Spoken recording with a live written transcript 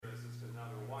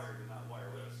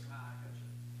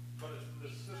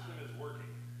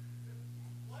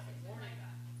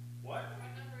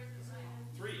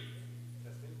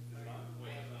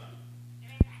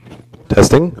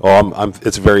Testing. Oh,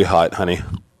 it's very hot, honey.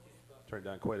 Turn it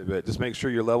down quite a bit. Just make sure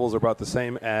your levels are about the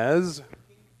same as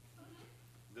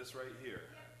this right here.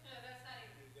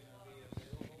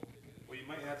 Well, you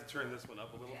might have to turn this one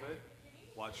up a little bit.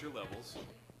 Watch your levels.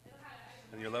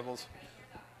 And your levels.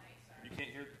 You can't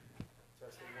hear.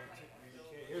 Testing 1, 2. You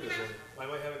can't hear this one. I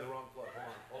might have it in the wrong plug.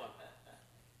 Hold on.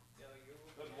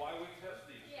 But why we test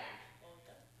these? Yeah.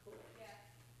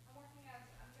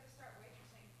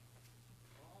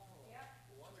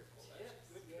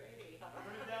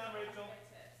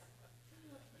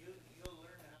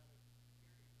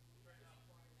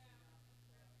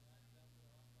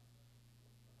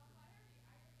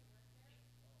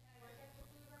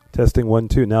 Testing 1,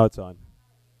 2. Now it's on.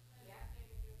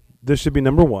 This should be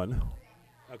number 1.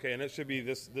 Okay, and it should be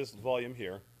this volume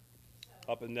here.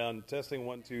 Up and down. Testing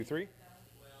 1, 2, 3.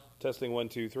 Testing 1,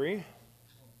 2, 3. You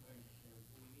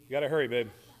gotta hurry, babe.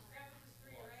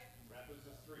 Rapids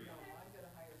is 3. You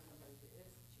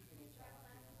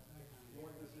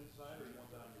want this inside or you want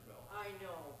that on your belt? I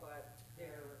know, but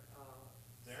they're so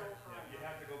hot. Yeah, you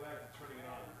have to go back to turning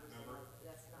it on. Remember?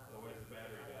 That's not. Otherwise the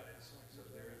battery dies. So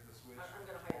there is the switch. I'm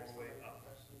going to hire all the way somebody up.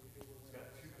 professionally to do It's got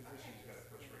 2 positions you gotta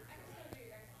push right through.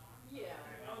 Yeah,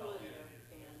 I'm Lydia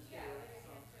and too.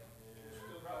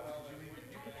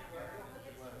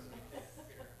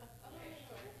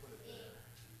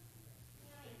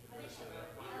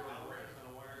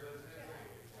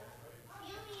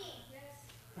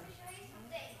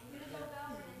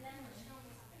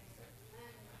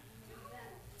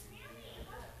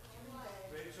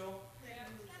 Rachel,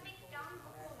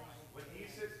 when he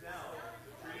sits down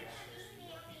to preach,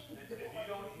 if you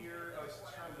don't hear us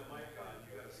turn the mic on,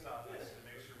 you got to stop this and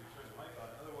make sure we turn the mic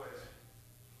on. Otherwise,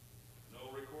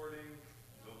 no recording,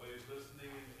 nobody's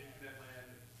listening in internet land.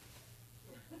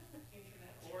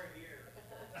 Or here.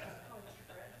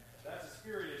 That's a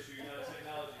spirit issue, not a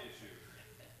technology issue.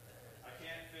 I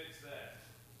can't fix that.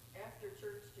 After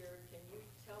church, Jared, can you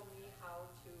tell me how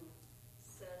to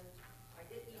send? I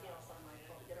get emails on my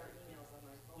phone, get our emails on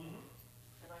my phone,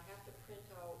 and I have to print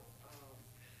out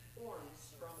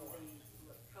forms from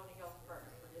the county health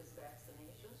department for his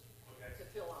vaccination to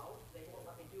fill out. They won't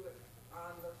let me do it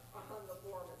on the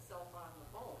form itself on the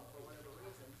phone for whatever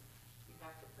reason. You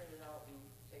have to print it out and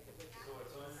take it with you. So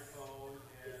it's on your phone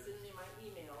and It's in my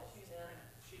email.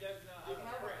 She doesn't know how You to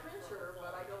have a print. printer,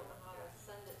 but I don't know how to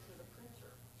send it to the printer.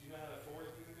 do you know how to forward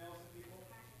emails to people?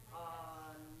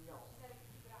 No.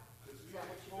 Because we that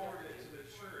can what you forward got? it to the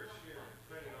church here and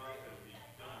print it off and be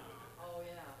done with it. Oh,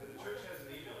 yeah. But the church has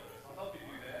an email address. I'll help you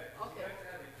do that. Okay. You have to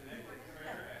have a connected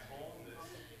printer at home that's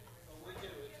We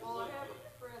do. It's Well, I have a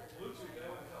printer, Bluetooth.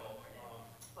 That would help.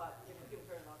 but if you can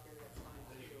print it out there, that's fine.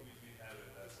 Then you can we have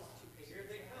it. That's all. Here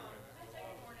they come.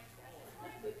 Good morning.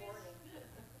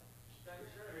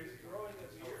 Growing the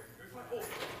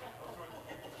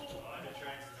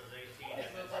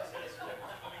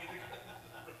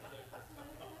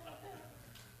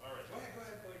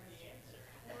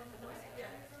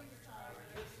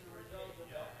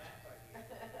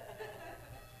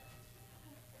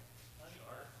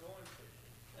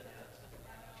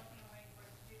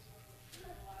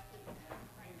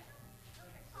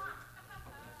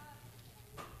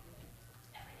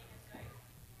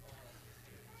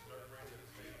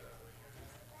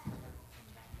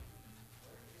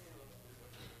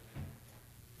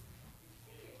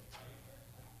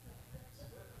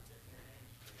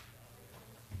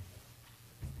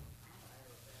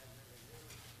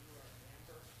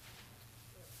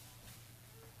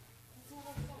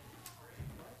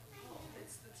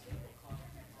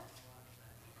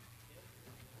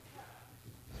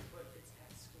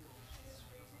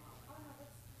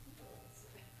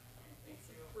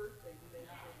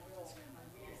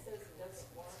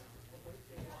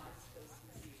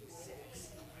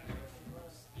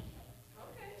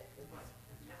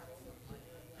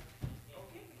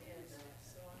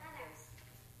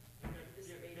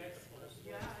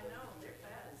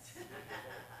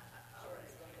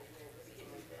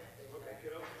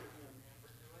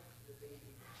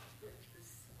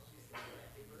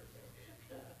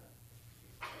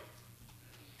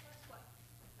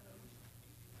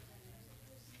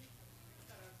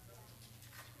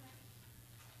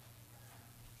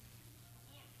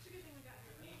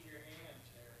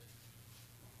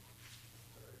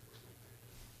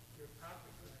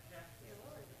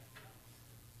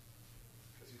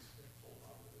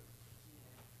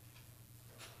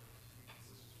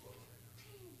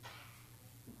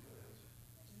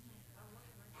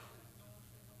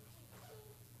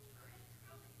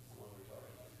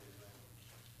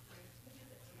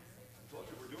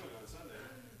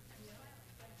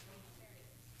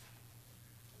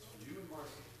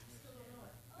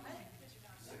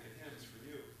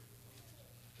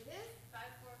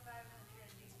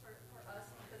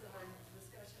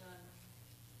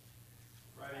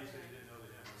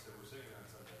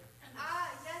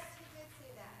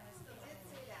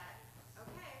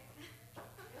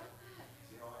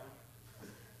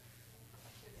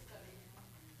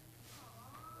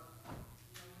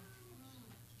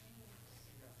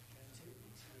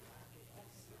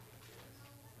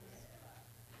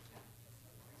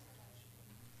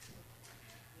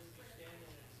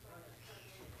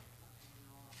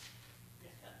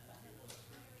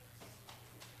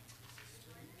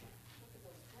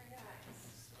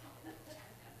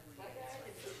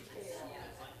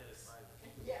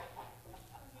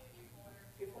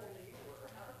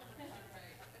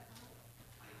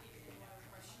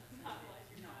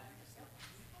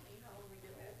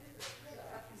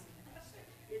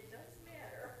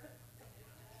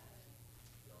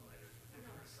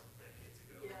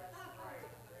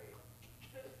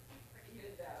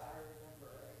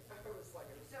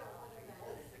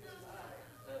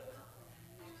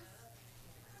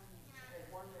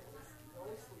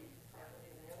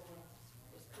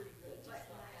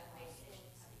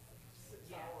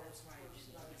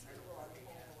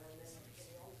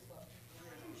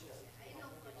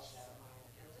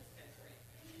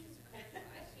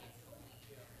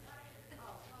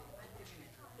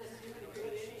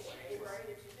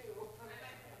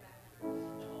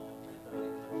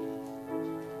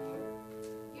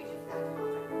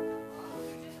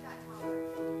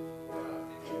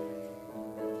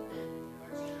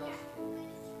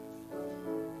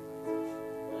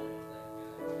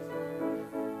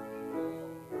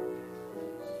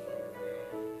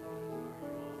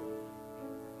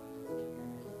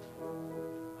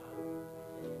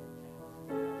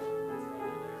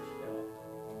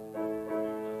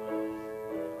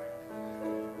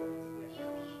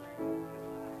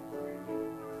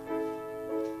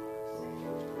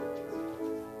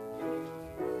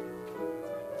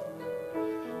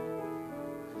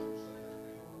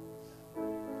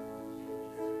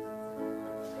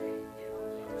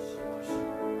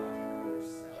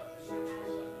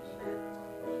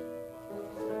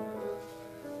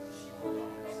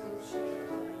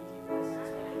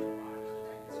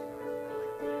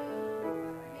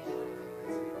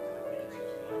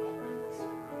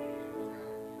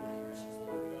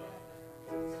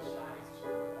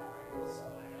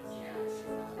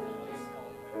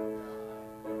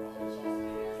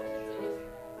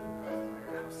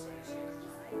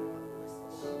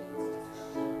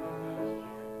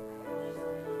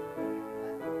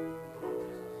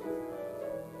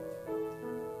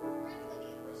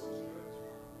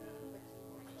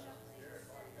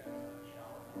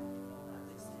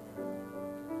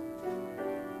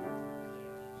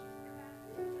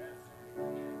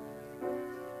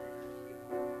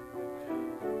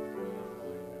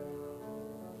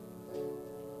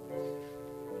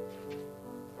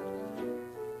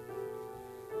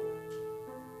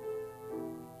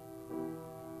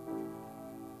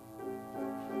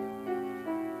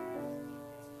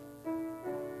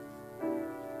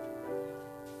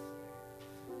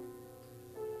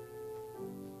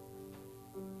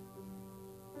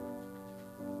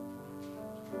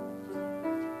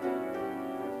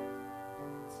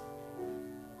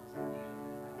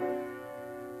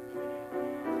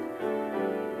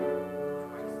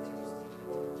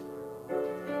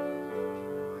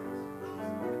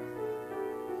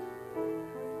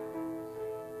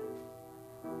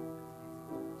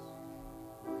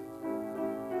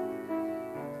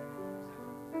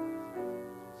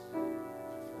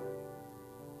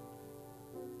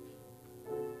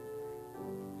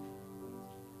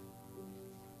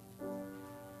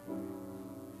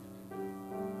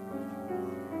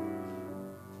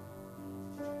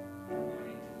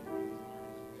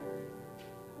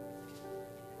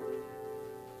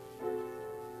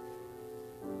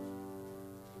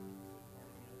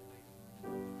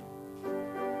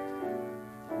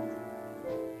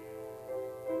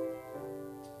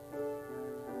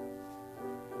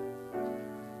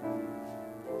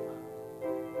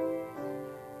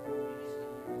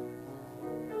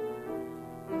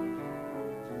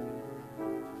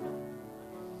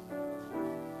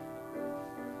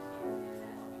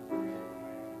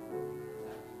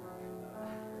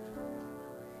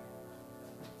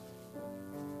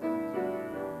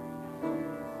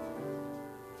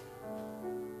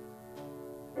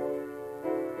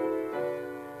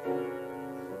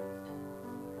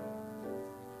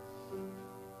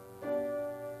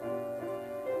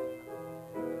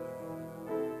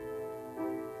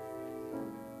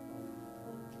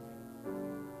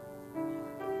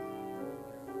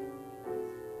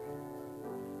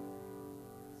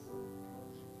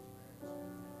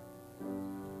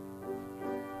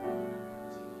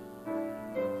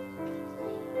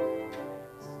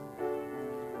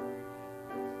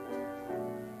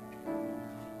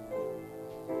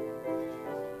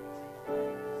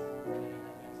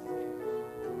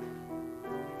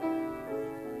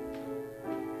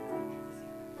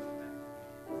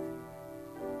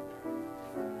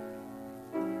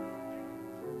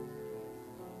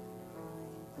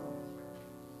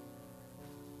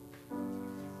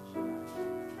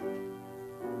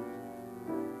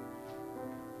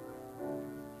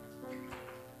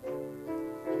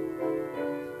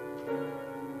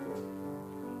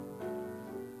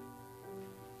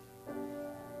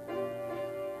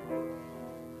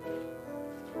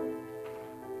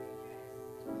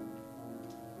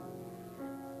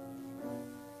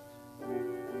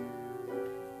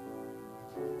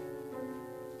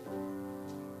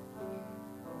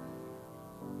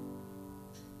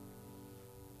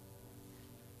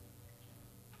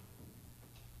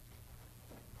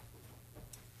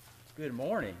Good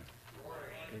morning.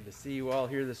 Good to see you all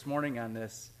here this morning on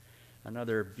this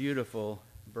another beautiful,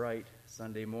 bright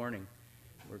Sunday morning.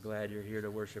 We're glad you're here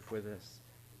to worship with us.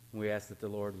 We ask that the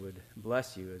Lord would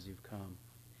bless you as you've come.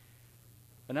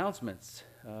 Announcements.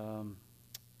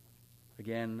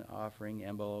 Again, offering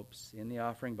envelopes in the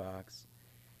offering box.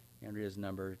 Andrea's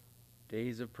number.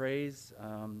 Days of Praise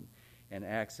and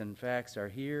Acts and Facts are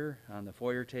here on the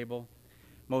foyer table.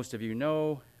 Most of you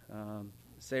know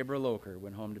Sabra Loker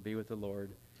went home to be with the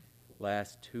Lord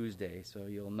last Tuesday, so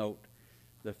you'll note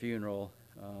the funeral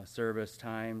service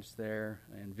times there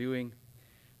and viewing.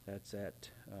 That's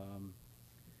at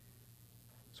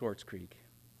Swartz Creek.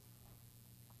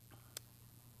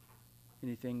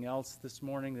 Anything else this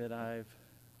morning that I've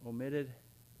omitted?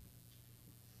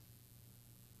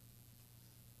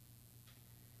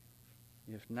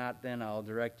 If not, then I'll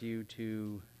direct you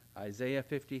to Isaiah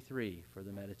 53 for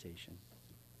the meditation.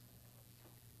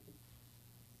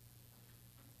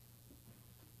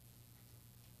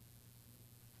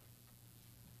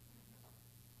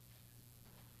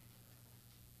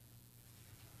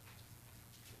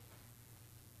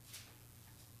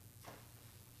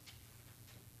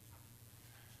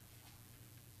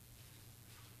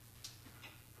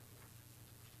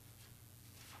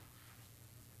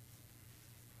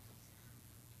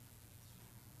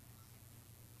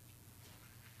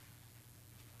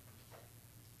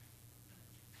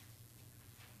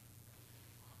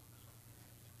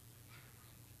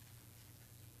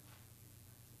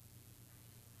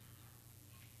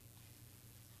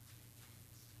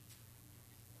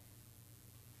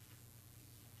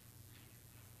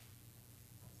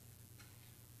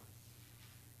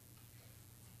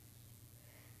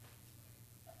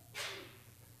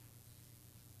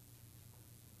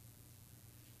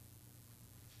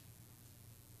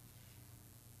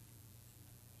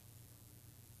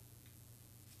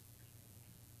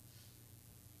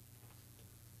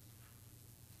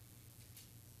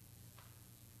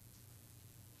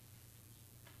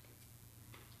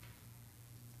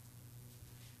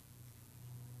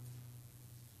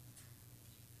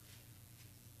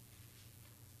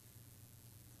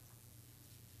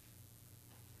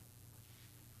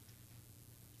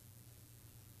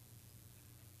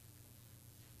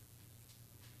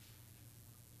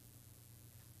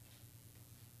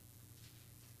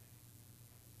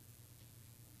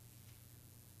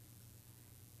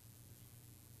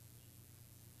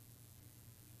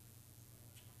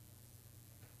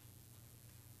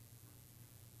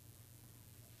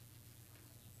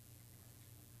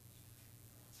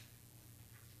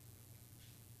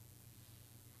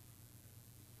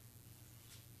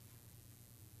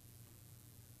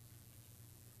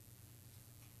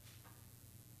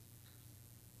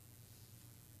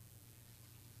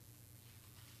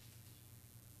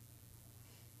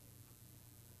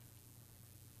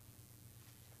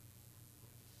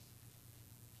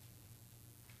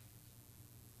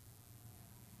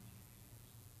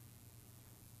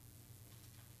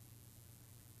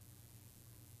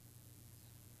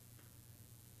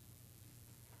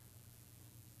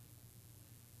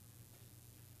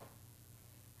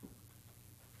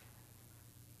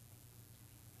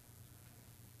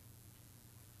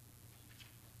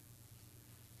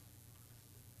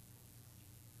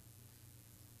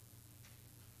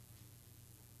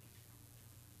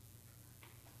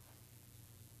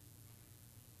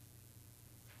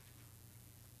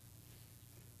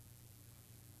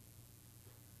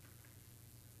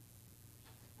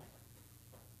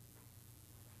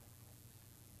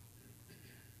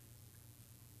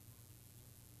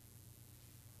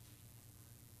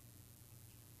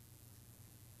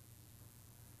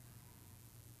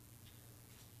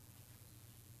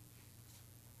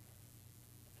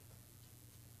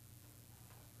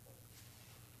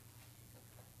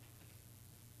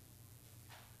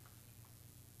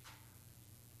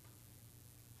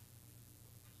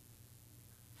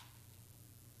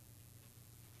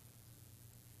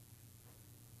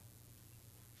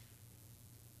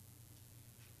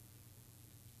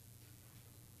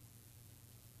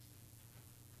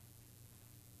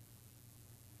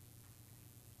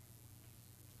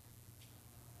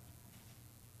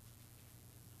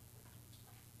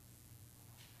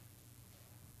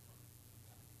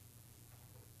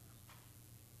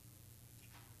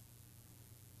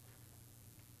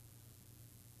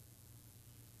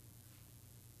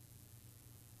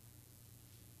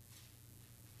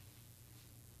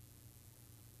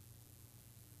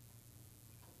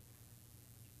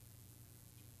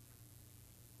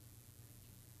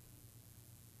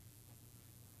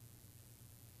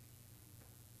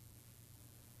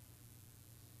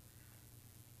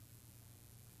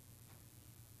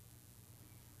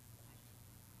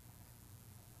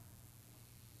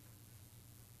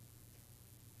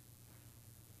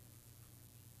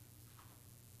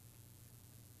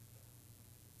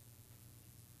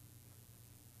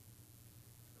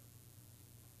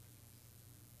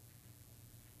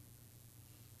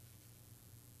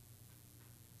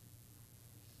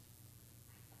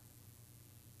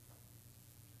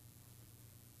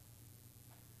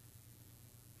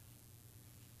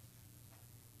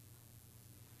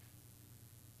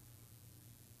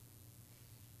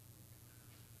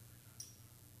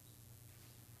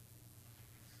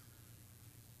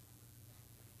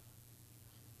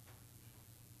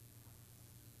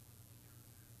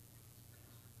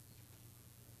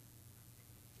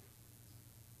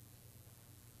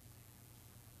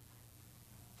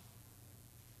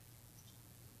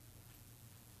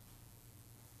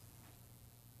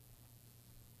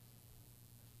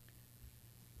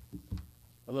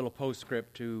 a little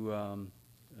postscript to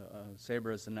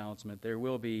Sabra's announcement. There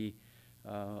will be,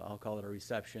 I'll call it a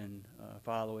reception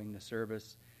following the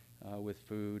service with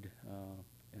food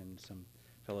and some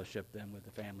fellowship then with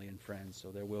the family and friends.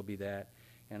 So there will be that.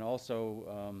 And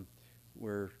also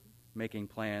we're making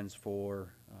plans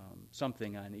for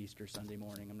something on Easter Sunday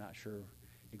morning. I'm not sure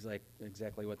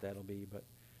exactly what that'll be, but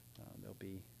there'll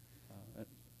be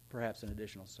perhaps an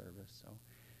additional service. So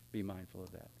be mindful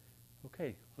of that.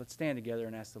 Okay, let's stand together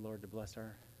and ask the Lord to bless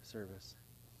our service.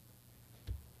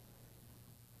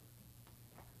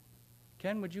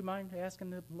 Ken, would you mind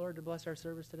asking the Lord to bless our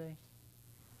service today?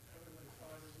 Heavenly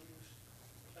Father, we just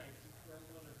thank you for our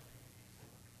brother.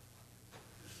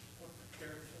 Just put the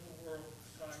cares of the world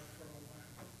aside for a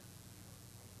while.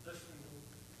 Listen to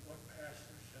what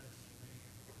Pastor says to me.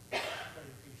 Pray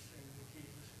these things in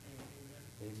Jesus' name.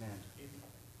 Amen. Amen. Amen.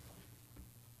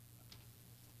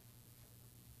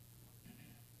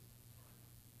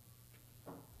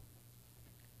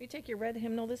 You take your red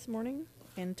hymnal this morning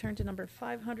and turn to number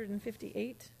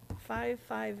 558,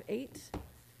 558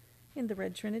 in the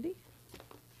Red Trinity.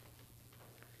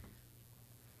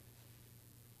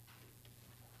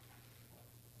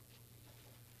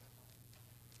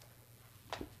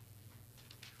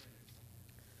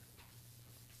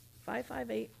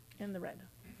 (558) in the red.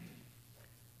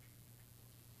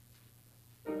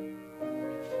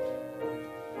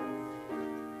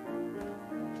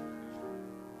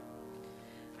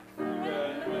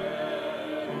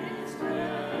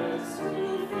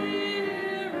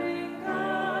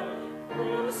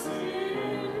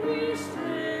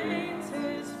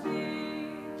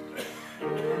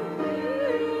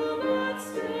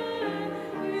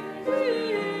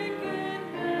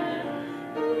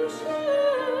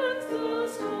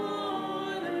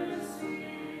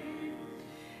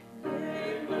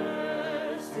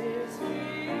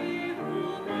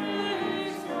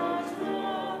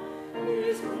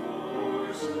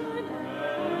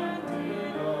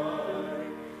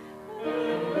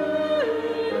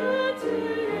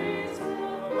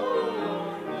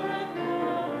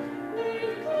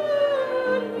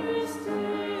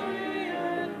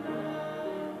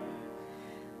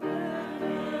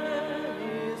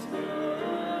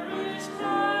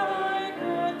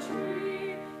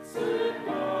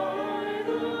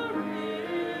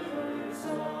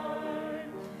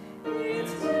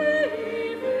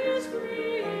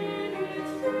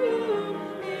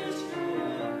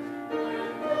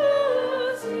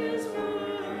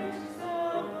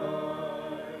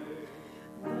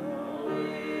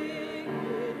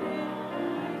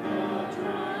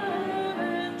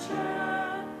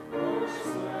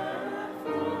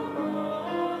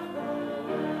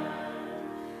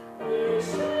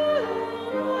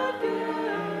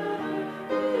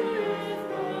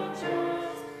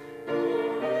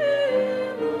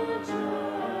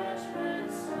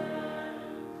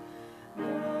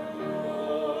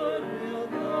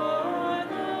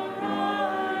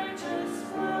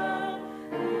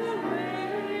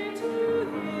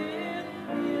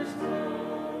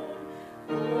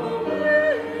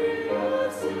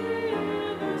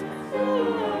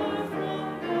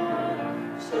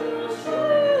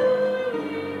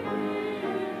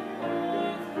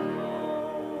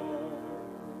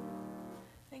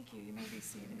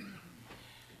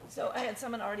 So I had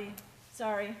someone already,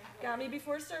 got me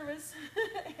before service.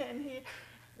 And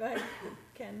go ahead,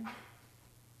 Ken.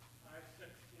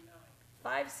 569.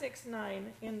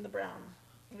 569 in the brown.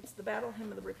 It's the Battle Hymn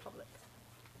of the Republic.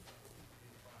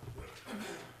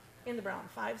 In the brown.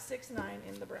 569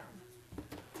 in the brown.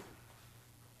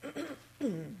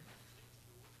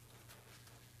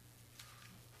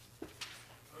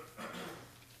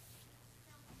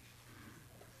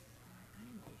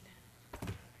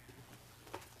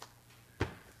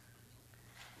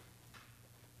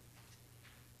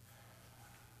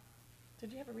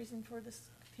 Did you have a reason for this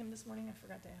hymn this morning? I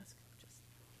forgot to ask. It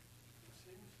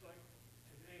seems like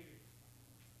today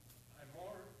I'm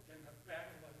more in a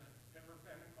battle than I've ever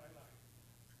been in my life.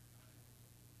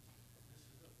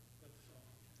 This is a good song.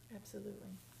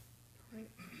 Absolutely.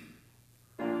 Right.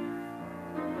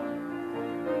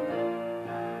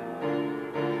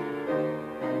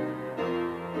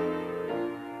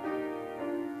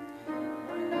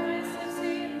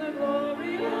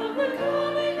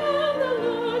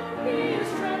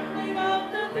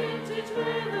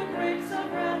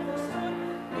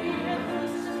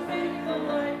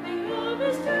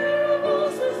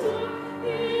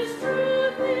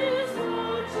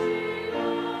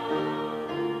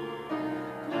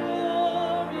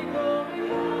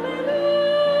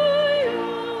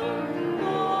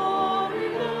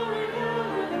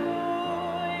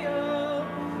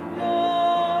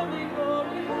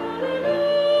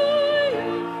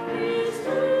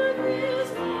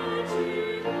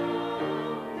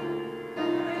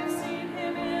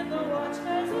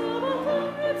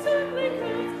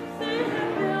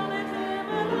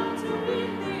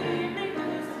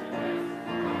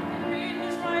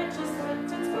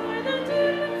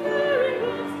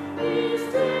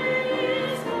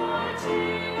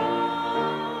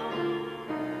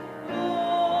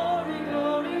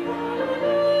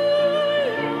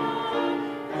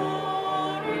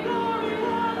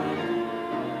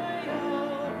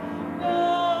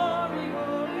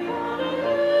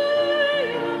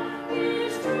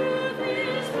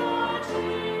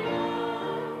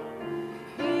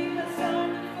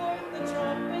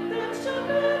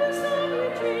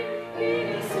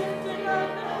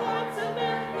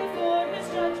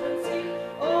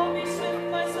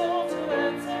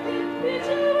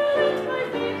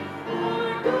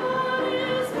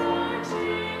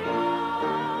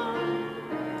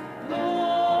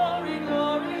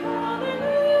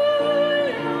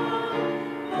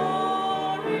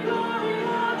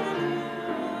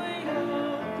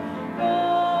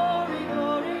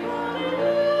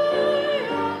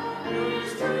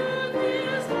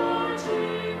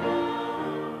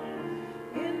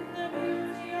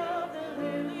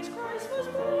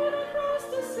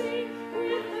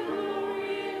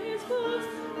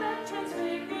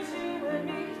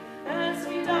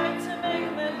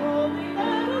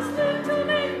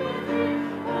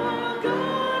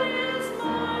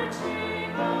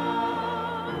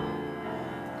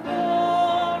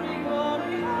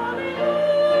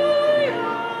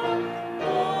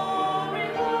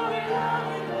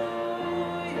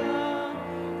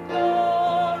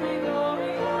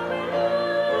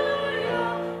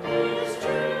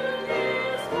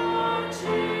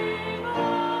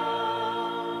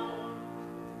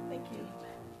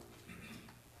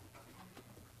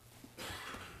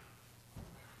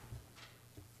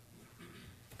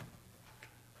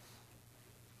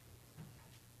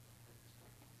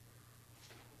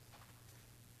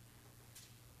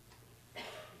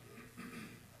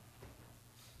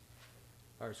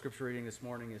 Our scripture reading this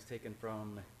morning is taken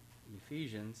from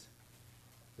Ephesians,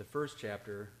 the first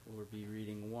chapter. We'll be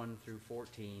reading 1 through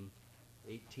 14,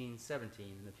 18, 17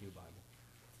 in the Pew Bible.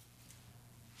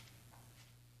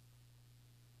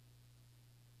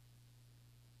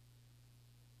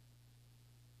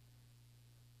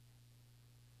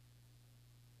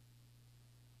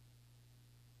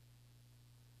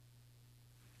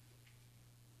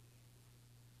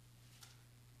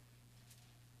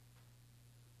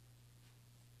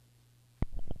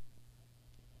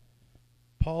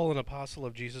 Paul, an apostle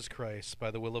of Jesus Christ,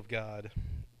 by the will of God,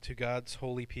 to God's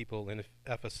holy people in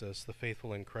Ephesus, the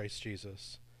faithful in Christ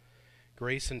Jesus.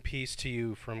 Grace and peace to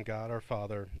you from God our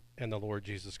Father and the Lord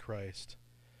Jesus Christ.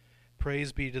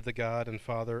 Praise be to the God and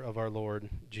Father of our Lord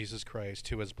Jesus Christ,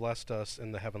 who has blessed us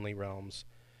in the heavenly realms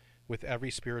with every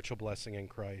spiritual blessing in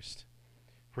Christ.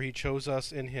 For he chose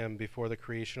us in him before the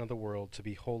creation of the world to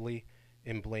be holy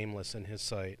and blameless in his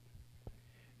sight.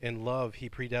 In love he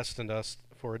predestined us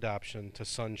for adoption to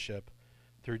sonship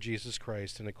through Jesus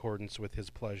Christ in accordance with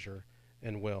his pleasure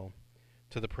and will,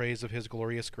 to the praise of his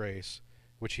glorious grace,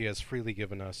 which he has freely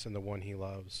given us in the one he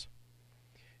loves.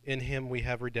 In him we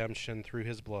have redemption through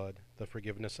his blood, the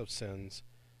forgiveness of sins,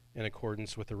 in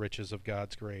accordance with the riches of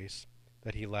God's grace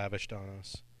that he lavished on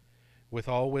us. With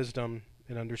all wisdom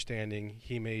and understanding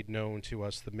he made known to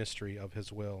us the mystery of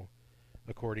his will,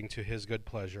 according to his good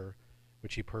pleasure,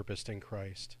 which he purposed in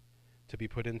Christ, to be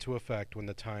put into effect when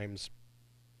the times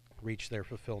reach their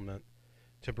fulfillment,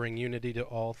 to bring unity to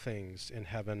all things in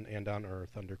heaven and on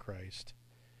earth under Christ.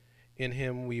 In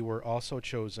him we were also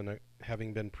chosen,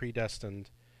 having been predestined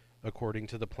according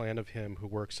to the plan of him who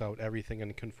works out everything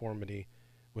in conformity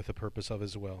with the purpose of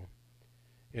his will,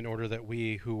 in order that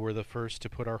we who were the first to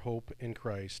put our hope in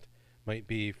Christ might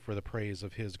be for the praise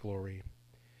of his glory.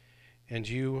 And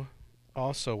you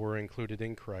also were included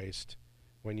in Christ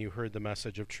when you heard the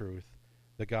message of truth,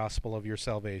 the gospel of your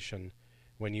salvation.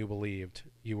 When you believed,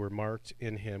 you were marked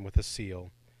in him with a seal,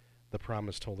 the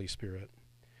promised Holy Spirit,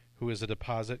 who is a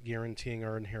deposit guaranteeing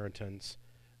our inheritance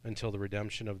until the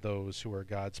redemption of those who are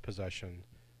God's possession,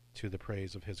 to the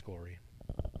praise of his glory.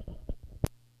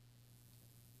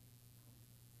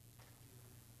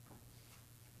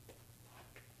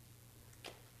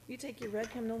 You take your red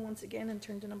hymnal once again and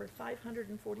turn to number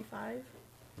 545,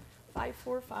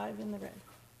 545 in the red.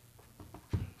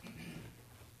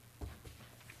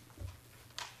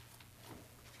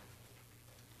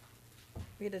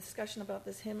 We had a discussion about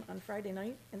this hymn on Friday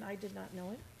night, and I did not know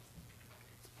it.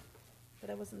 But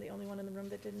I wasn't the only one in the room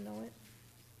that didn't know it.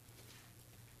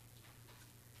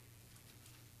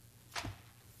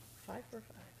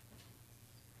 545.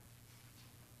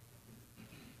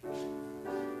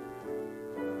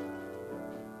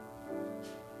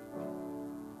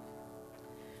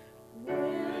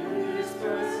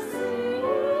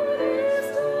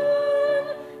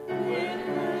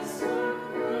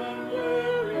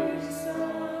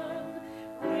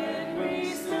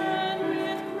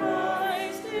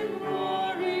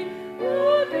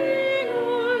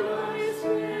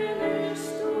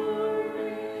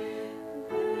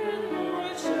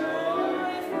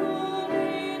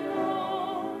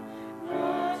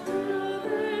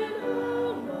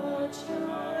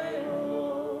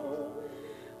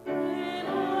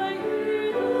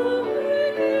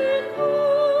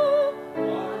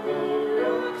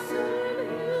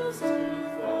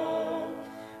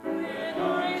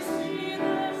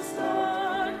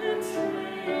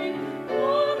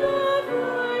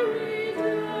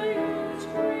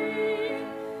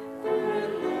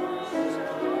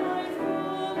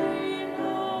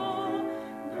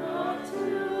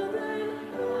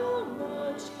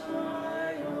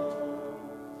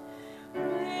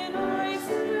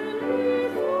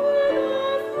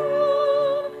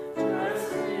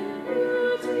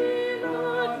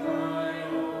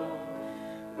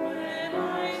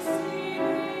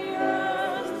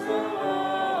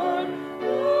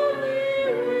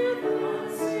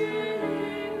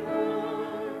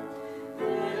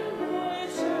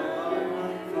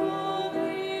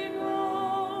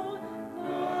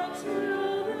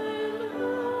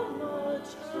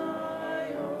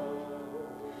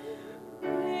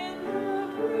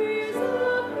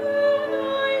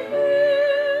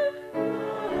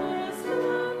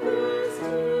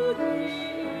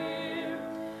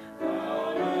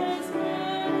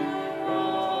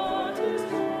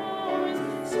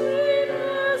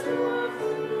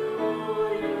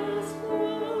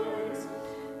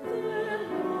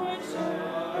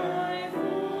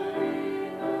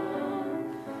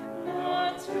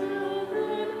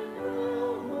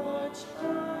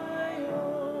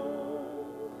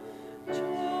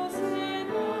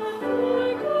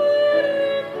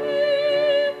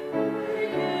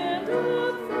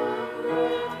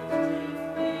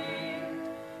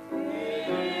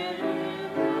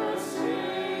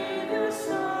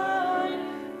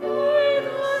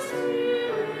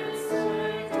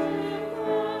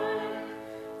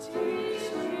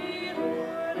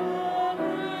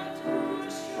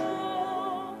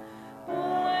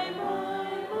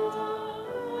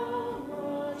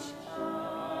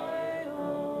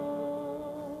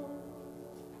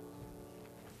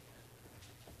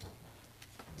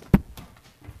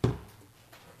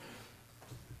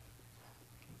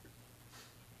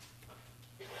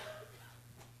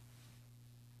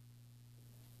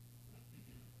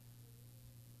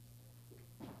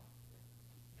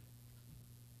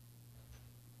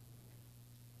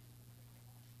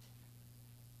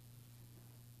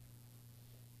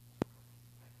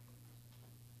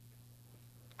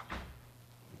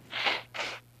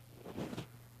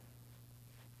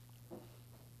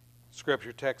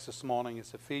 scripture text this morning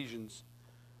is Ephesians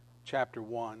chapter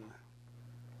 1.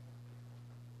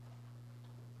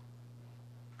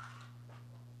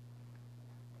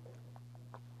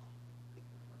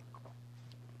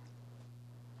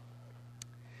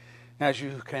 As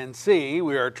you can see,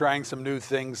 we are trying some new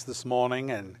things this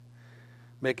morning and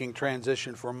making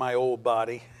transition for my old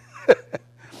body.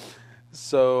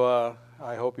 So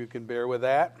I hope you can bear with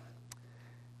that.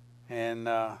 And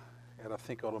I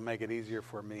think it'll make it easier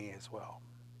for me as well.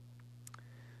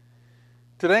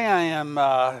 Today I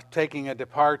am taking a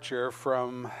departure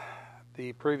from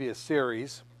the previous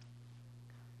series.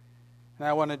 And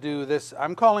I want to do this.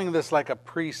 I'm calling this like a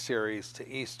pre-series to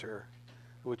Easter,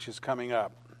 which is coming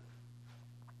up.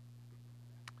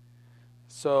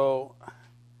 So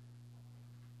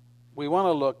we want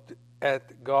to look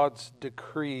at God's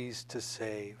decrees to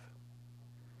save.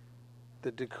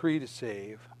 The decree to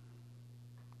save.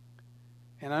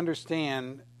 And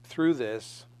understand through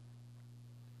this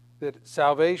that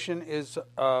salvation is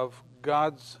of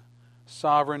God's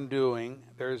sovereign doing.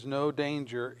 There is no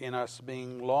danger in us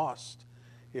being lost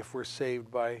if we're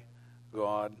saved by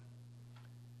God,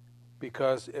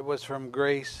 because it was from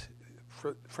grace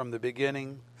from the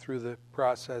beginning through the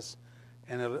process,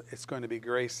 and it's going to be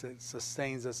grace that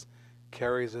sustains us,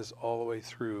 carries us all the way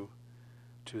through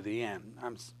to the end.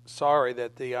 I'm sorry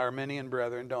that the Arminian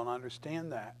brethren don't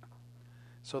understand that.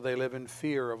 So they live in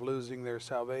fear of losing their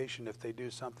salvation if they do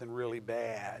something really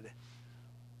bad.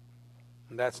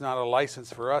 And that's not a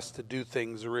license for us to do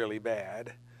things really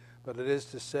bad, but it is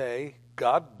to say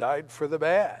God died for the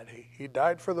bad. He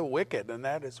died for the wicked, and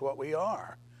that is what we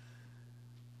are.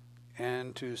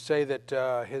 And to say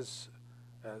that his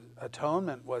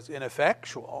atonement was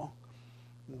ineffectual,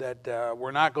 that we're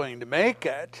not going to make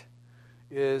it,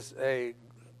 is a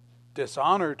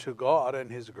dishonor to God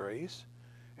and his grace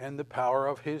and the power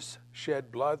of his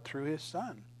shed blood through his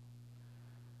Son.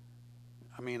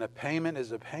 I mean, a payment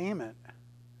is a payment.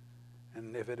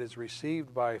 And if it is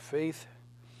received by faith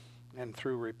and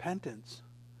through repentance,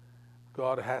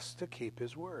 God has to keep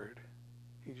his word.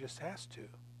 He just has to.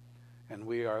 And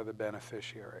we are the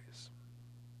beneficiaries.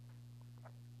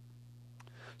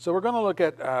 So we're going to look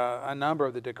at a number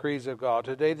of the decrees of God.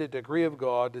 Today, the decree of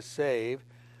God to save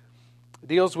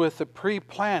deals with the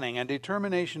pre-planning and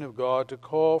determination of God to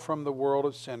call from the world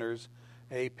of sinners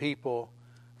a people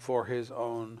for his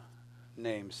own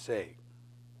name's sake.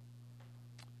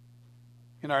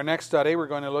 In our next study, we're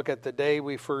going to look at the day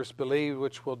we first believed,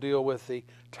 which will deal with the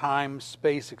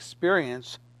time-space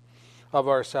experience of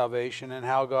our salvation and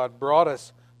how God brought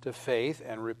us to faith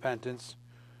and repentance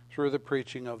through the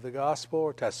preaching of the gospel,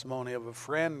 or testimony of a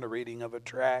friend, the reading of a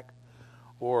tract,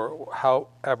 or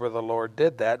however the Lord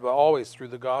did that, but always through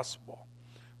the gospel.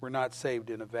 We're not saved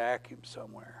in a vacuum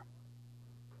somewhere.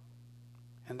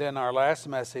 And then our last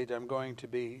message, I'm going to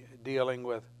be dealing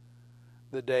with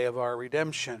the day of our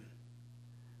redemption,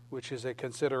 which is a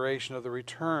consideration of the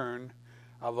return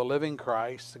of the living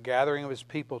Christ, the gathering of his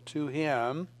people to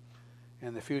him,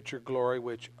 and the future glory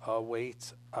which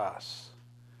awaits us.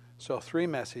 So 3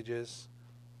 messages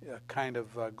kind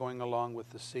of going along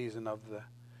with the season of the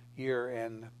year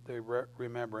and the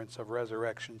remembrance of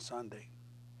Resurrection Sunday.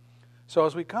 So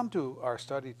as we come to our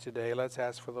study today, let's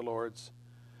ask for the Lord's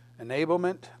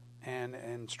enablement and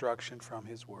instruction from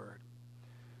his word.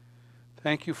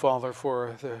 Thank you, Father,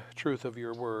 for the truth of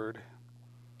your word.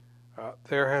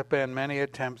 There have been many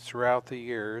attempts throughout the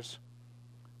years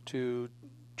to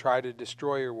try to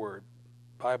destroy your word.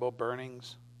 Bible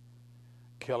burnings,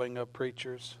 killing of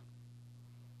preachers,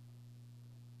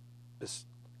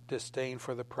 disdain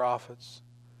for the prophets.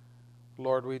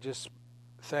 Lord, we just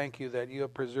thank you that you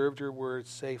have preserved your word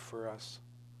safe for us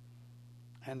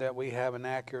and that we have an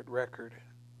accurate record.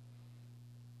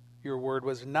 Your word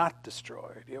was not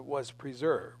destroyed. It was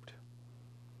preserved.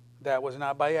 That was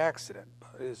not by accident,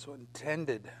 but it is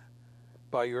intended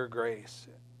by your grace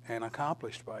and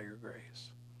accomplished by your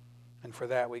grace. And for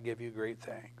that we give you great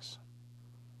thanks.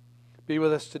 Be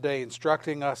with us today,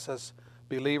 instructing us as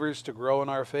believers to grow in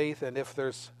our faith. And if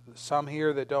there's some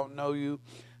here that don't know you,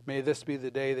 may this be the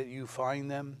day that you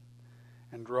find them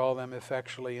and draw them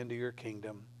effectually into your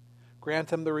kingdom. Grant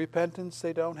them the repentance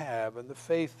they don't have and the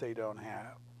faith they don't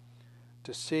have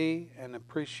to see and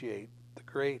appreciate the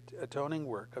great atoning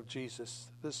work of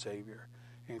Jesus the Savior.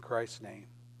 In Christ's name,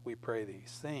 we pray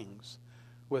these things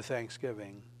with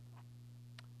thanksgiving.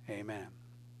 Amen.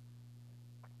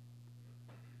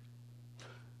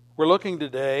 We're looking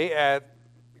today at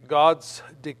God's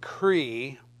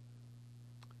decree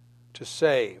to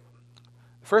save.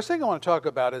 The first thing I want to talk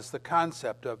about is the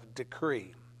concept of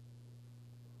decree.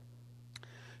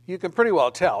 you can pretty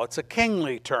well tell it's a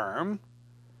kingly term,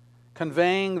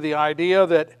 conveying the idea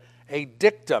that a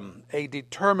dictum, a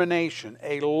determination,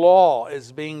 a law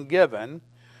is being given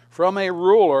from a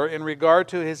ruler in regard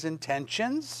to his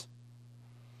intentions,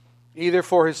 either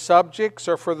for his subjects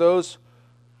or for those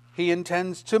he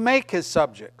intends to make his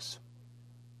subjects.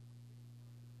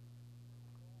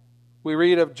 We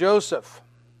read of Joseph.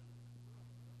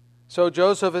 So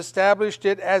Joseph established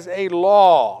it as a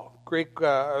law. Greek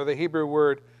or the Hebrew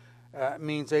word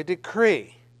means a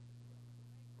decree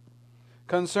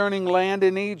concerning land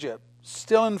in Egypt,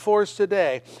 still in force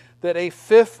today, that a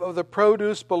fifth of the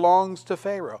produce belongs to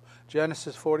Pharaoh.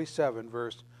 Genesis 47,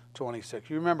 verse 26.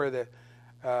 You remember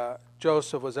that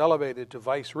Joseph was elevated to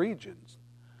vice regent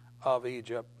of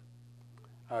Egypt,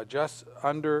 just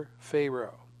under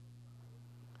Pharaoh.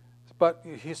 But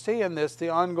you see in this the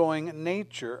ongoing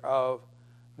nature of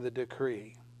the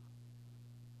decree.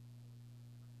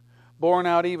 Borne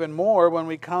out even more when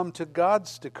we come to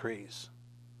God's decrees.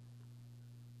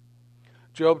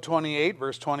 Job 28,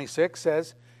 verse 26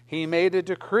 says, He made a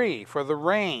decree for the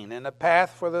rain and a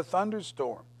path for the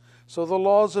thunderstorm. So the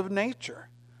laws of nature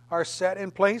are set in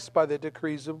place by the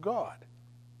decrees of God.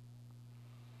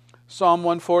 Psalm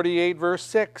 148, verse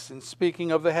 6, in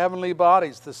speaking of the heavenly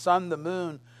bodies, the sun, the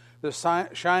moon, the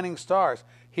shining stars,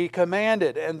 He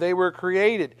commanded and they were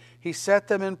created. He set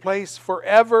them in place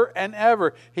forever and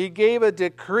ever. He gave a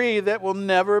decree that will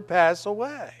never pass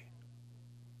away.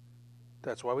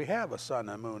 That's why we have a sun,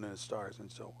 a moon, and stars,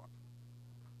 and so on.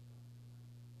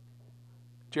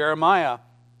 Jeremiah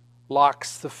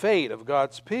locks the fate of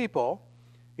God's people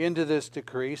into this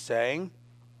decree, saying,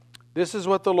 This is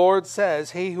what the Lord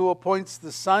says, He who appoints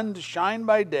the sun to shine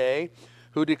by day,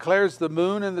 who declares the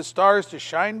moon and the stars to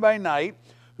shine by night,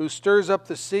 who stirs up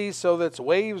the sea so that its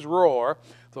waves roar,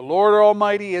 the Lord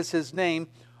Almighty is His name.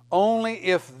 Only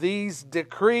if these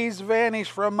decrees vanish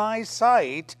from my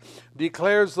sight,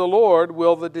 declares the Lord,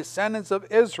 will the descendants of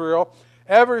Israel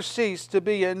ever cease to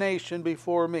be a nation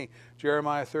before me.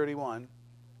 Jeremiah 31,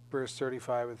 verse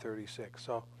 35 and 36.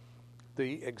 So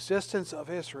the existence of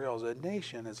Israel as a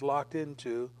nation is locked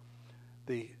into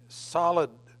the solid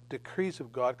decrees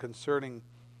of God concerning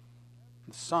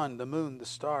the sun, the moon, the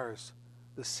stars,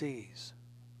 the seas,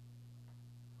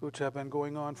 which have been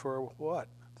going on for what?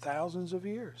 Thousands of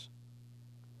years.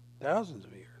 Thousands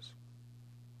of years.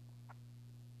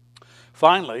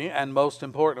 Finally, and most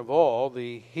important of all,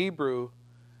 the Hebrew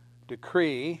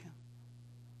decree,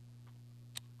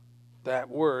 that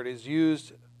word is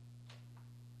used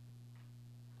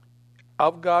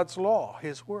of God's law,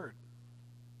 His word.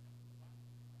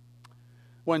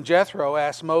 When Jethro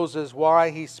asked Moses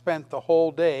why he spent the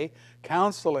whole day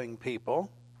counseling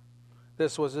people,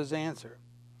 this was his answer.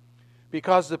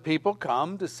 Because the people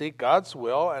come to seek God's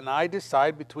will, and I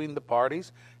decide between the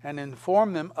parties and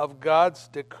inform them of God's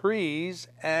decrees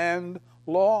and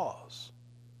laws.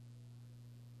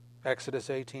 Exodus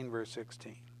 18, verse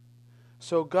 16.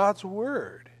 So God's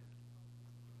word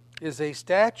is a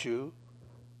statute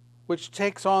which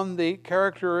takes on the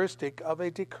characteristic of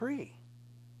a decree.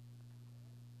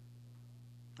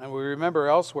 And we remember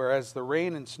elsewhere, as the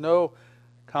rain and snow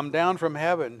come down from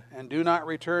heaven and do not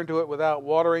return to it without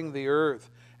watering the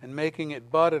earth and making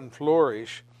it bud and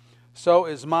flourish, so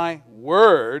is my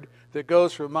word that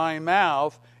goes from my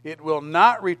mouth. It will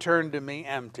not return to me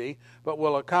empty, but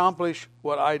will accomplish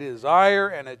what I desire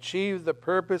and achieve the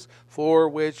purpose for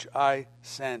which I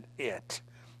sent it.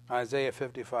 Isaiah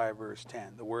 55, verse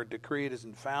 10. The word decreed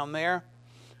isn't found there,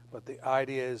 but the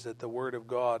idea is that the word of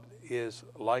God is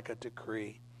like a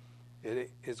decree.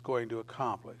 It is going to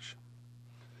accomplish.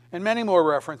 And many more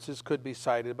references could be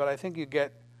cited, but I think you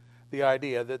get the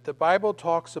idea that the Bible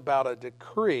talks about a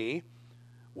decree,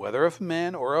 whether of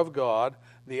men or of God.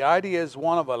 The idea is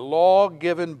one of a law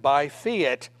given by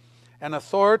fiat, an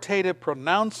authoritative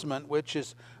pronouncement which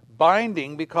is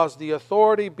binding because the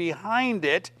authority behind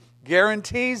it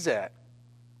guarantees it.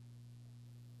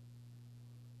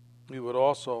 We would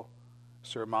also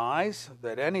surmise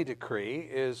that any decree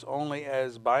is only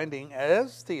as binding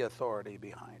as the authority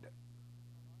behind it.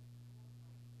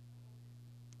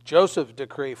 Joseph's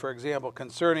decree, for example,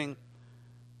 concerning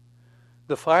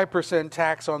the 5%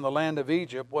 tax on the land of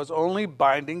Egypt was only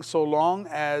binding so long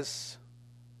as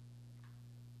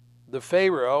the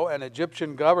Pharaoh and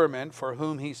Egyptian government for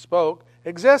whom he spoke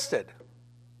existed.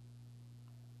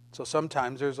 So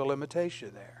sometimes there's a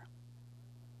limitation there.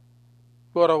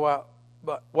 But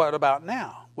what about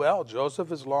now? Well, Joseph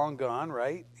is long gone,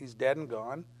 right? He's dead and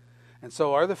gone. And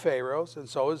so are the pharaohs, and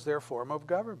so is their form of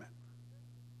government.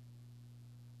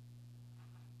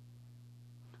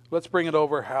 Let's bring it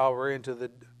over, however,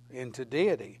 into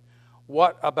deity.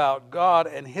 what about God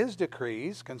and his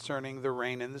decrees concerning the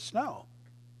rain and the snow?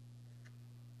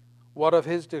 What of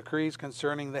his decrees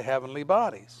concerning the heavenly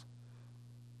bodies?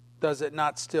 Does it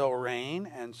not still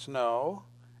rain and snow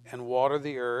and water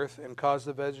the earth and cause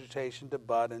the vegetation to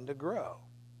bud and to grow?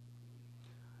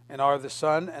 And are the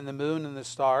sun and the moon and the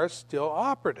stars still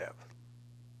operative?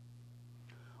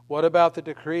 What about the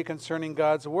decree concerning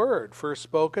God's word, first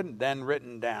spoken, then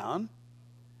written down?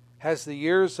 Has the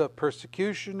years of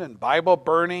persecution and Bible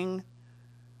burning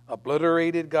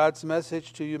obliterated God's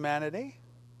message to humanity?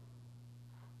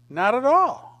 Not at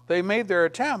all. They made their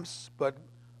attempts, but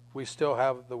we still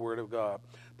have the Word of God.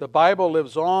 The Bible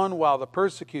lives on while the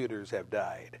persecutors have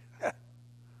died.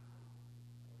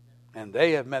 And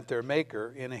they have met their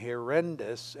Maker in a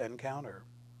horrendous encounter.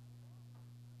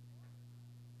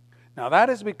 Now that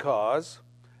is because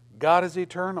God is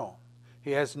eternal.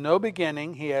 He has no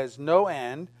beginning. He has no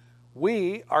end.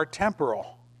 We are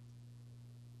temporal,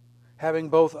 having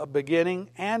both a beginning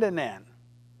and an end.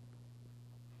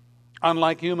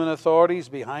 Unlike human authorities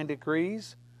behind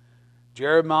decrees,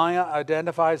 Jeremiah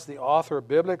identifies the author of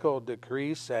biblical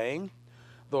decrees, saying,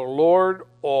 "The Lord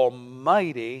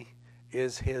Almighty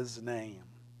is his name."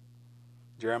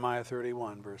 Jeremiah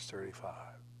 31, verse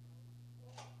 35.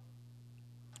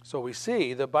 So we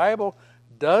see the Bible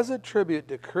does attribute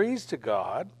decrees to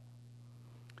God,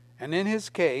 and in his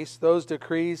case, those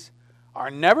decrees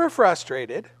are never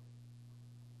frustrated,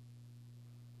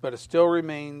 but it still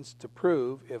remains to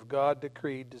prove if God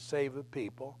decreed to save a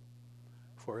people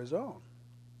for his own.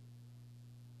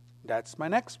 That's my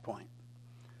next point.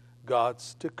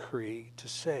 God's decree to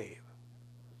save.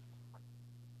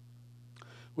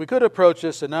 We could approach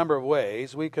this a number of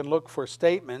ways. We can look for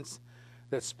statements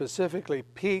that specifically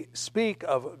speak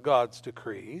of God's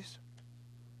decrees.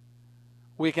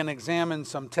 We can examine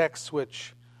some texts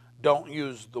which don't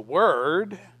use the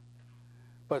word,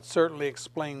 but certainly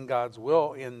explain God's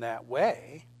will in that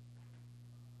way.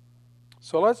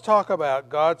 So let's talk about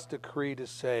God's decree to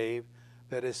save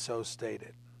that is so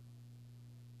stated.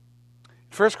 In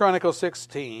 1 Chronicles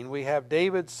 16, we have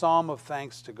David's psalm of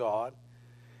thanks to God,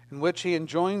 in which he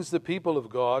enjoins the people of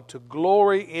God to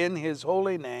glory in his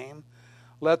holy name.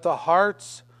 Let the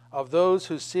hearts of those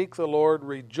who seek the Lord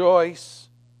rejoice.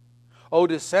 O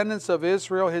descendants of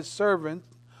Israel, his servant,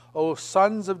 O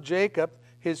sons of Jacob,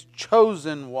 his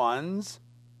chosen ones.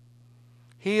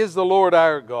 He is the Lord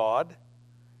our God.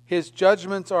 His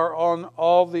judgments are on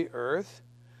all the earth.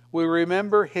 We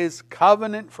remember his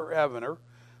covenant forever,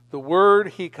 the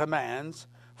word he commands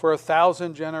for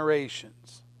 1,000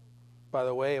 generations. By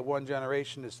the way, one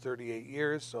generation is 38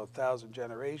 years, so 1,000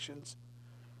 generations,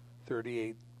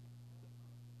 38.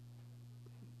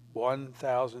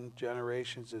 1,000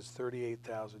 generations is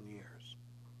 38,000 years.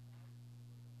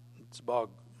 It's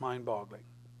mind-boggling.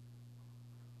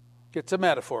 It's a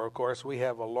metaphor, of course. We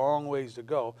have a long ways to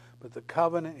go, but the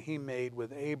covenant he made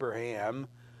with Abraham,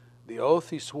 the oath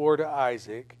he swore to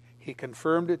Isaac, he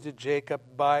confirmed it to Jacob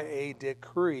by a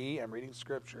decree. I'm reading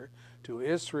scripture. To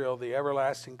Israel, the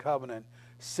everlasting covenant.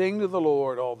 Sing to the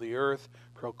Lord, all the earth.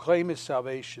 Proclaim his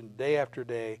salvation day after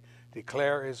day.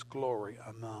 Declare his glory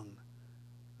among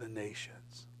the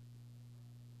nations.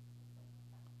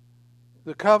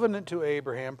 The covenant to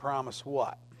Abraham promised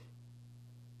what?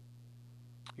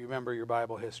 You remember your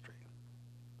Bible history.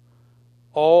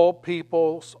 All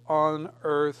peoples on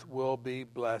earth will be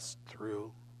blessed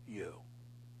through you.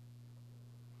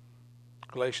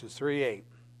 Galatians 3:8.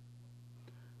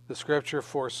 The scripture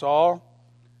foresaw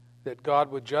that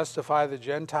God would justify the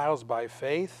Gentiles by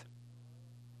faith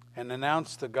and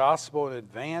announce the gospel in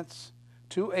advance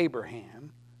to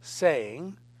Abraham,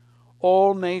 saying,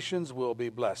 all nations will be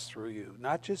blessed through you.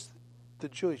 Not just the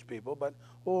Jewish people, but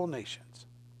all nations.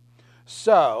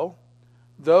 So,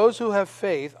 those who have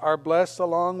faith are blessed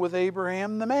along with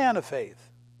Abraham, the man of faith.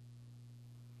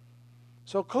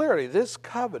 So clearly, this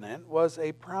covenant was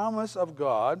a promise of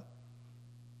God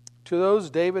to those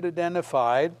David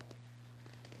identified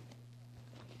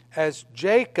as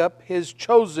Jacob, his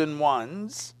chosen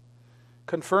ones,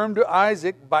 confirmed to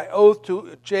Isaac by oath,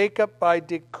 to Jacob by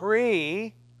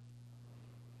decree,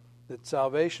 that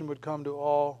salvation would come to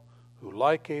all who,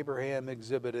 like Abraham,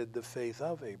 exhibited the faith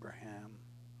of Abraham.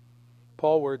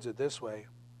 Paul words it this way: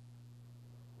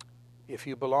 if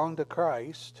you belong to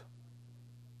Christ,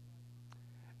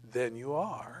 then you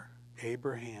are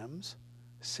Abraham's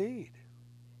seed.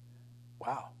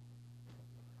 Wow.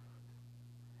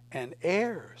 And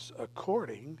heirs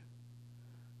according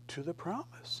to the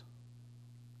promise.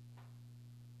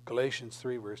 Galatians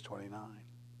 3, verse 29.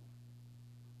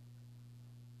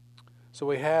 So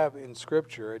we have in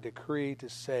Scripture a decree to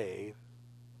save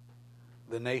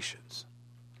the nations.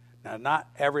 Now, not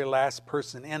every last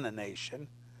person in a nation,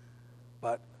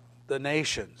 but the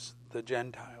nations, the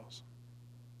Gentiles.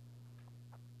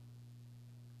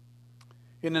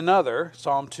 In another,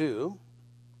 Psalm 2,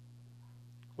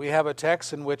 we have a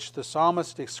text in which the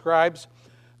psalmist describes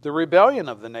the rebellion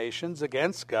of the nations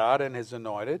against God and His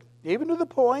anointed, even to the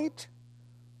point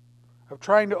of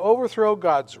trying to overthrow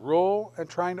God's rule and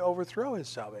trying to overthrow His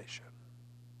salvation.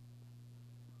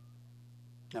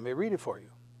 Let me read it for you.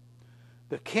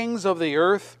 The kings of the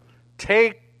earth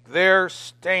take their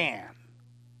stand,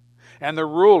 and the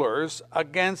rulers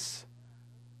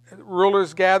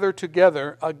gather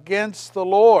together against the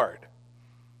Lord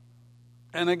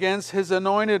and against His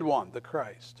anointed one, the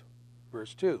Christ.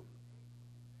 Verse 2.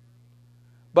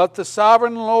 But the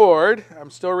sovereign Lord,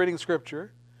 I'm still reading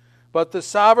Scripture, but the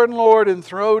sovereign Lord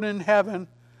enthroned in heaven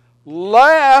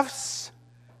laughs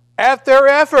at their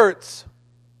efforts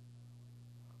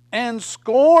and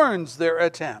scorns their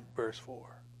attempt. Verse 4.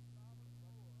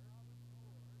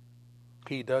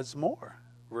 He does more.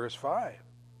 Verse 5.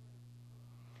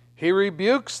 He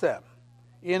rebukes them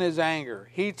in His anger.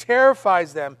 He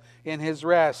terrifies them in His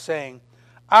wrath, saying,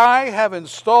 I have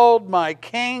installed my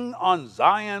king on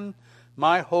Zion,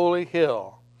 my holy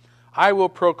hill. I will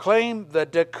proclaim the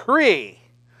decree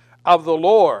of the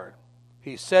Lord.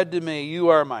 He said to me, you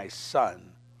are my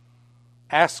son.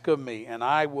 Ask of me, and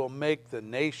I will make the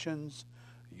nations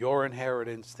your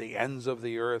inheritance, the ends of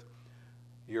the earth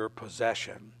your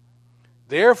possession.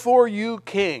 Therefore, you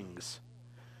kings,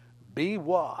 be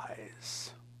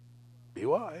wise. Be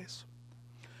wise.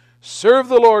 Serve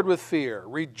the Lord with fear.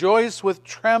 Rejoice with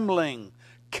trembling.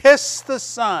 Kiss the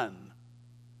Son,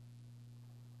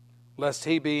 lest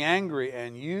He be angry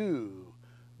and you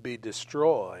be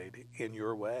destroyed in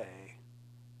your way.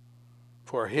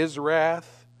 For His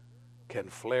wrath can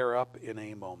flare up in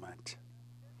a moment.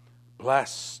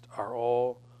 Blessed are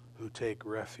all who take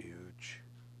refuge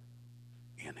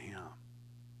in Him.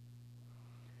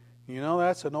 You know,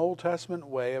 that's an Old Testament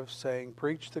way of saying,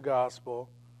 preach the gospel.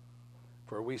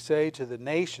 For we say to the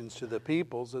nations, to the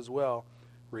peoples as well,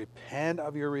 repent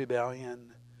of your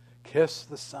rebellion, kiss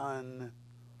the Son,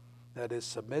 that is,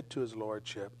 submit to His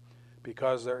lordship,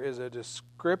 because there is a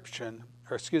destruction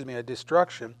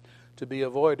to be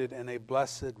avoided and a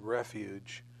blessed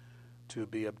refuge to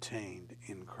be obtained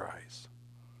in Christ.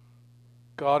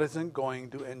 God isn't going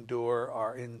to endure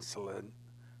our insolence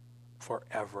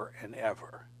forever and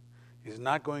ever. He's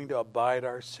not going to abide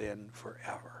our sin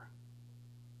forever.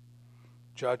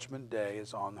 Judgment Day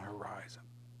is on the horizon.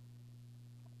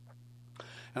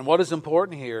 And what is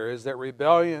important here is that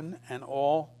rebellion and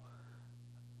all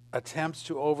attempts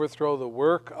to overthrow the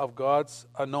work of God's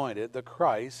anointed, the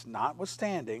Christ,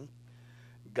 notwithstanding,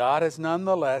 God has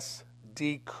nonetheless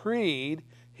decreed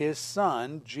His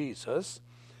Son, Jesus,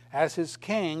 as His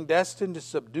King, destined to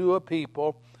subdue a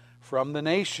people from the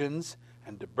nations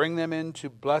and to bring them into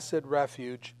blessed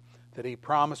refuge that He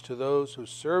promised to those who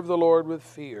serve the Lord with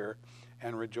fear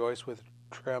and rejoice with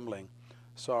trembling.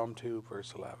 Psalm 2,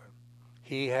 verse 11.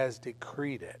 He has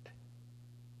decreed it,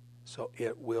 so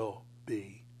it will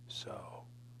be so.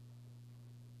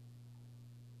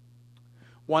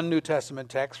 One New Testament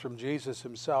text from Jesus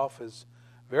Himself is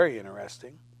very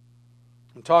interesting.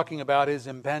 In talking about His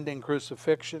impending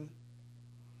crucifixion,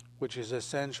 which is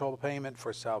essential payment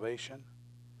for salvation,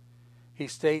 He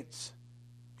states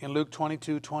in Luke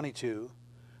 22:22,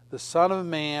 the Son of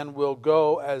Man will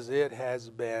go as it has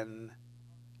been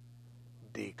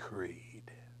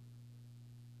decreed.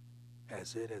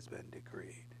 As it has been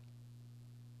decreed.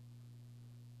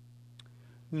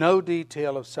 No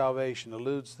detail of salvation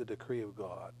eludes the decree of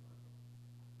God.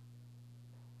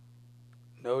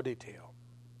 No detail.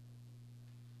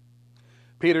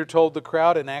 Peter told the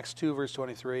crowd in Acts 2, verse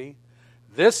 23,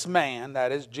 this man,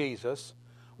 that is Jesus,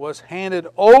 was handed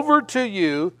over to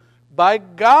you by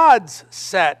God's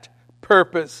set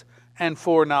purpose and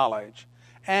foreknowledge.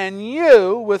 And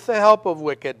you, with the help of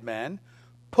wicked men,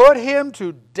 put Him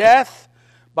to death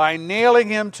by nailing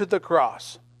Him to the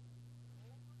cross.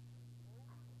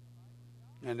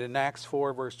 And in Acts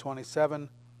 4, verse 27,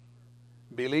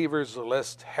 believers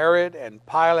list Herod and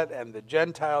Pilate and the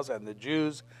Gentiles and the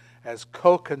Jews as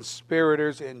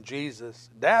co-conspirators in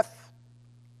Jesus' death.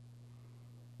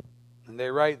 And they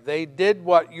write, they did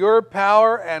what your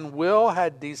power and will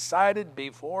had decided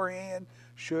beforehand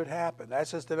should happen.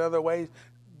 That's just another way,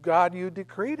 God, you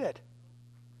decreed it.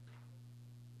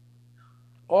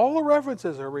 All the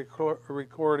references are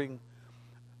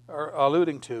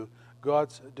alluding to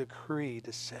God's decree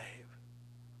to save.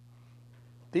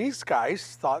 These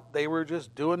guys thought they were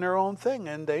just doing their own thing,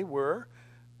 and they were.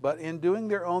 But in doing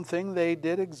their own thing, they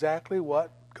did exactly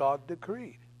what God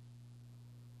decreed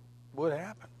would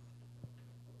happen.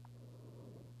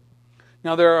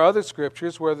 Now, there are other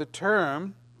scriptures where the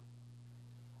term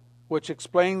which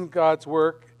explains God's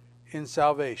work in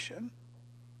salvation,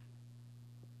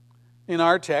 in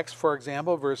our text, for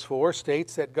example, verse 4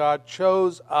 states that God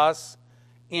chose us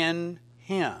in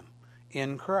Him,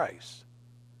 in Christ,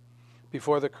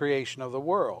 before the creation of the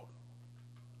world.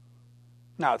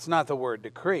 Now, it's not the word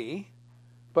decree,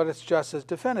 but it's just as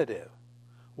definitive.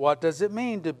 What does it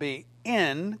mean to be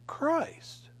in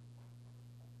Christ?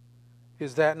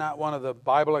 Is that not one of the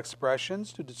Bible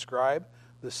expressions to describe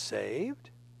the saved?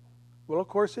 Well, of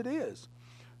course it is.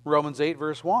 Romans 8,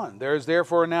 verse 1. There is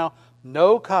therefore now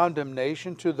no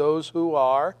condemnation to those who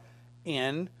are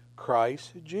in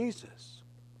Christ Jesus.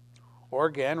 Or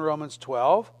again, Romans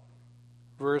 12,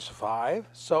 verse 5.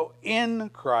 So in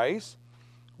Christ,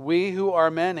 we who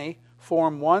are many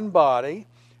form one body,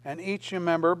 and each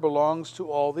member belongs to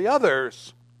all the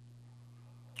others.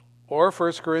 Or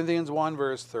 1 Corinthians 1,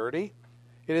 verse 30.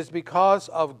 It is because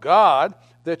of God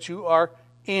that you are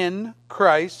in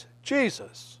Christ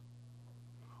Jesus.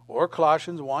 Or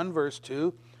Colossians 1, verse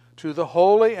 2. To the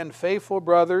holy and faithful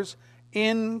brothers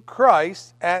in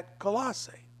Christ at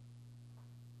Colossae.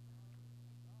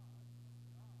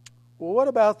 Well, what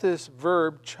about this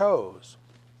verb chose?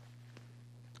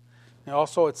 And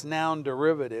also its noun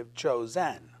derivative,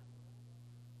 chosen.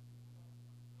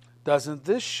 Doesn't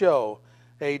this show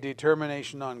a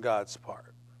determination on God's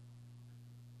part?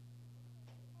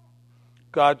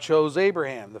 God chose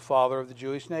Abraham, the father of the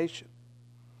Jewish nation.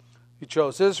 He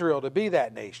chose Israel to be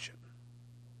that nation.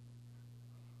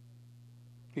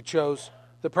 He chose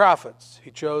the prophets.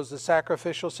 He chose the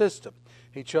sacrificial system.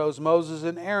 He chose Moses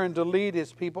and Aaron to lead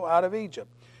his people out of Egypt.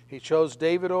 He chose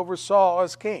David over Saul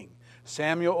as king,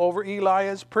 Samuel over Eli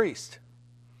as priest.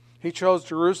 He chose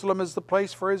Jerusalem as the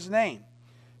place for his name.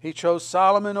 He chose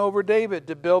Solomon over David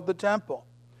to build the temple.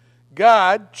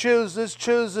 God chooses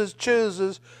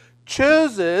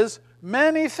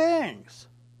many things.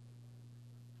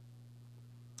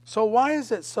 So why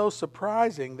is it so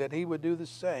surprising that He would do the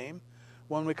same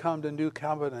when we come to New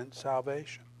Covenant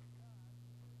salvation?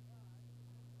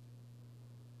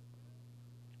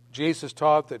 Jesus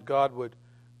taught that God would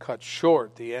cut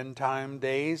short the end time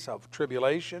days of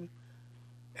tribulation,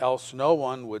 else no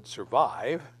one would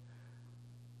survive.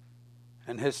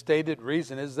 And His stated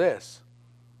reason is this: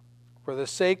 for the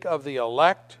sake of the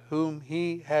elect whom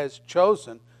He has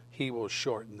chosen, He will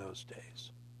shorten those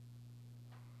days.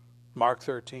 Mark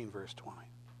 13, verse 20.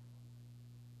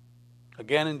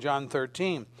 Again in John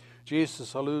 13,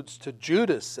 Jesus alludes to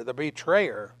Judas, the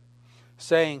betrayer,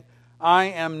 saying, I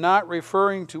am not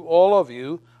referring to all of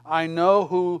you. I know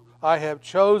who I have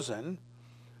chosen,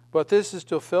 but this is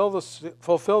to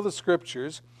fulfill the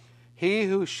Scriptures. He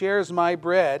who shares my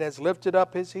bread has lifted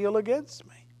up his heel against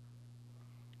me.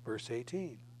 Verse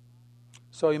 18.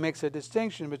 So he makes a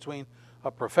distinction between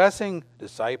a professing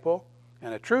disciple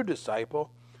and a true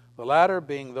disciple, the latter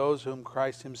being those whom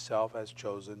Christ Himself has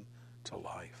chosen to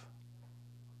life.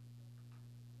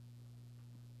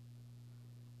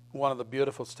 One of the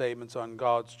beautiful statements on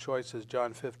God's choice is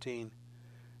John 15,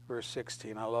 verse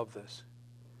 16. I love this.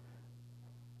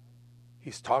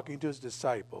 He's talking to His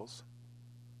disciples,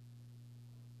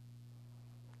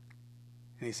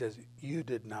 and He says, you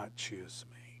did not choose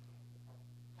me.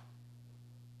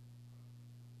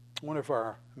 I wonder if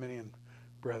our Arminian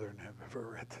brethren have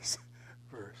ever read this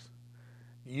verse.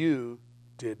 You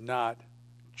did not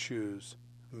choose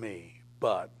me,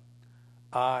 but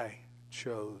I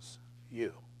chose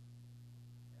you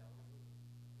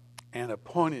and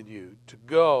appointed you to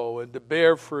go and to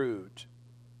bear fruit.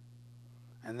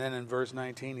 And then in verse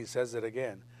 19 he says it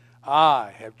again.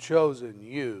 I have chosen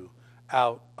you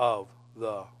out of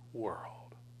the world.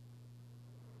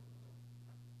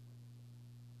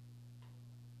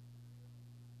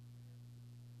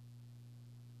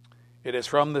 It is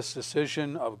from this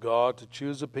decision of God to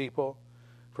choose a people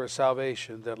for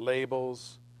salvation that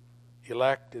labels,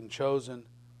 elect and chosen,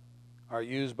 are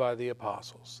used by the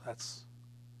apostles. That's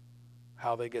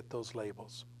how they get those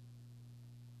labels.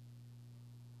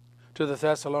 To the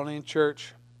Thessalonian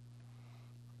church,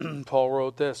 Paul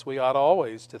wrote this: we ought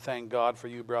always to thank God for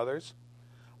you, brothers,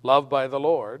 loved by the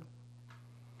Lord,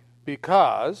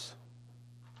 because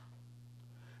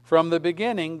from the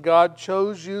beginning God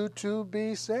chose you to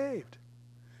be saved.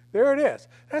 There it is.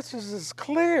 That's just as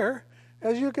clear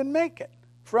as you can make it.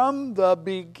 From the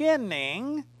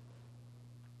beginning,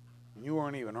 you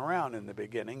weren't even around in the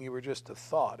beginning. You were just a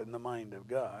thought in the mind of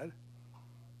God.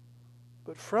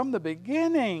 But from the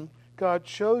beginning, God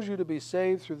chose you to be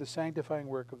saved through the sanctifying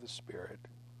work of the Spirit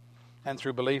and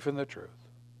through belief in the truth.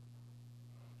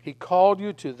 He called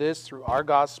you to this through our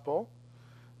gospel,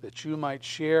 that you might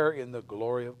share in the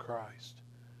glory of Christ.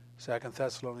 2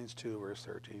 Thessalonians 2, verse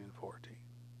 13 and 14.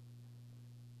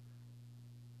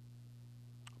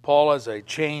 Paul, as a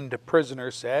chained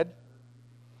prisoner, said,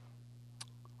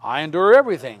 I endure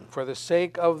everything for the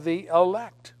sake of the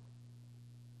elect,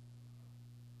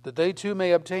 that they too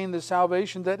may obtain the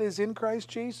salvation that is in Christ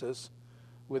Jesus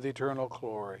with eternal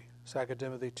glory. 2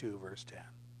 Timothy 2, verse 10.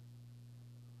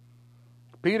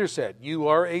 Peter said, you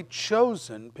are a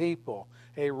chosen people,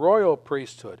 a royal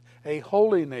priesthood, a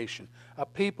holy nation, a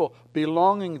people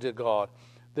belonging to God,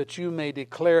 that you may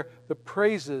declare the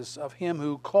praises of him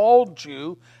who called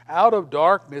you out of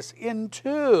darkness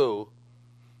into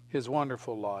his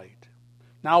wonderful light.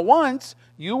 Now once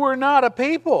you were not a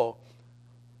people,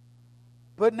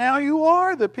 but now you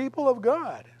are the people of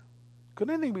God. Could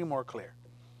anything be more clear?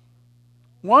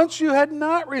 Once you had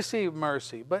not received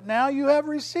mercy, but now you have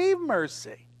received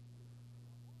mercy.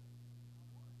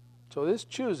 So this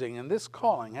choosing and this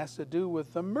calling has to do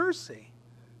with the mercy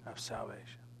of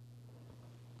salvation.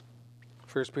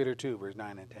 1 Peter 2, verse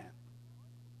 9 and 10.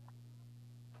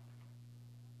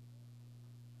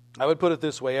 I would put it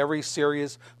this way. Every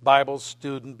serious Bible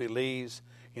student believes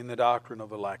in the doctrine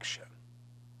of election.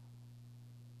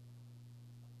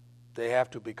 They have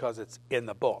to because it's in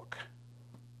the book.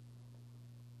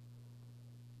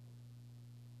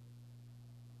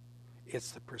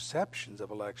 It's the perceptions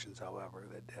of elections, however,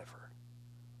 that differ.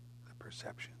 The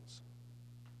perceptions.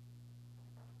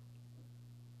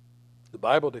 The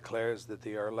Bible declares that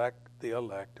the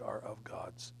elect are of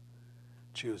God's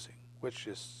choosing, which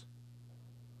just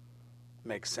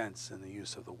makes sense in the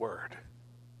use of the word.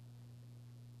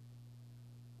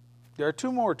 There are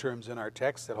two more terms in our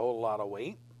text that hold a lot of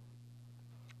weight.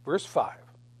 Verse 5.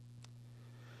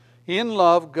 In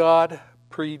love, God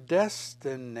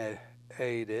predestined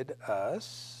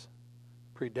us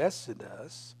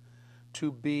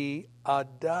to be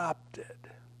adopted.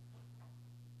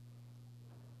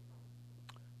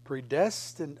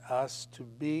 Predestined us to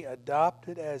be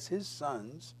adopted as his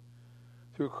sons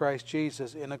through Christ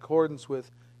Jesus in accordance with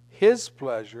his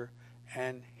pleasure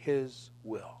and his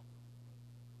will.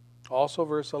 Also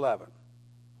verse 11.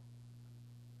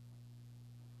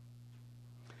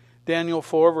 Daniel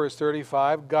 4, verse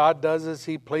 35, God does as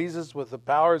he pleases with the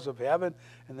powers of heaven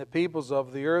and the peoples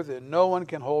of the earth, and no one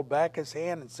can hold back his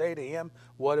hand and say to him,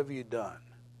 what have you done?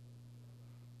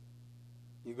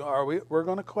 We're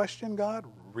going to question God?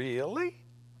 Really?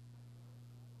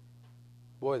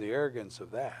 Boy, the arrogance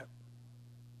of that.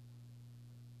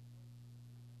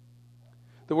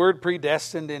 The word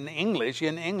predestined in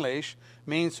English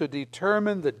means to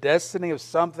determine the destiny of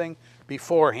something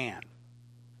beforehand.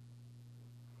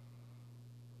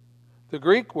 The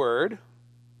Greek word,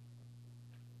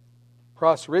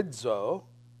 prosridzo,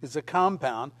 is a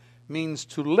compound, means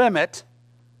to limit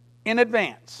in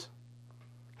advance.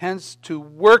 Hence, to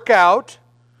work out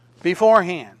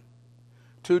beforehand.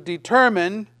 To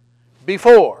determine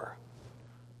before.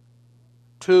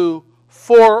 To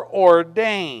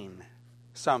foreordain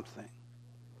something.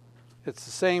 It's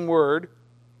the same word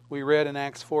we read in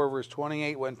Acts 4, verse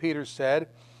 28, when Peter said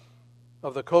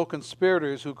of the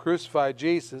co-conspirators who crucified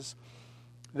Jesus,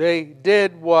 they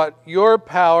did what your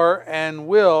power and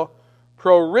will,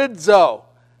 prorizo,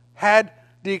 had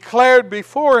declared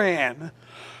beforehand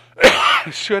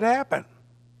should happen.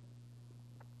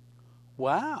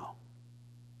 Wow.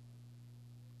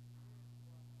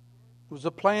 It was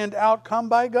a planned outcome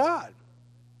by God.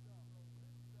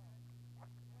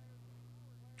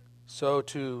 So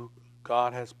too,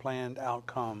 God has planned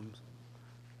outcomes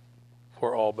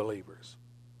for all believers.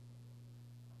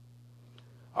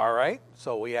 All right,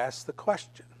 so we ask the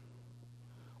question,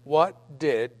 what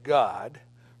did God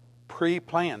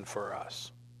pre-plan for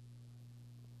us?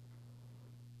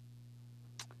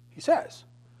 He says,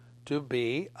 to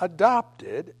be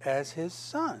adopted as his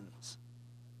sons.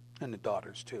 And the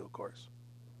daughters too, of course.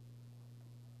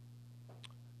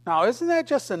 Now, isn't that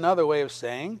just another way of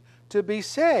saying to be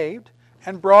saved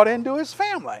and brought into his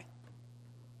family?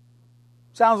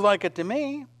 Sounds like it to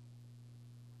me.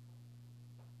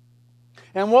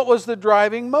 And what was the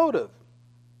driving motive?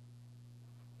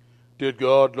 Did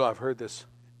God, I've heard this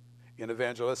in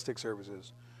evangelistic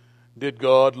services, did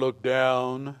God look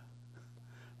down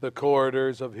the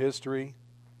corridors of history,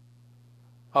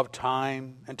 of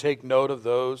time, and take note of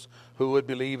those who would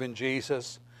believe in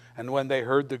Jesus, and when they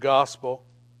heard the gospel,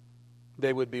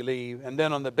 they would believe, and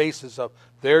then on the basis of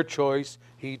their choice,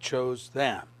 he chose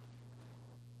them?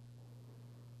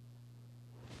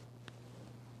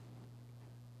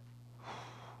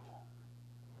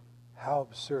 How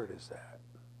absurd is that?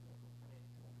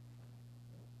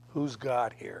 Who's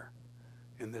God here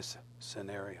in this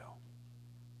scenario?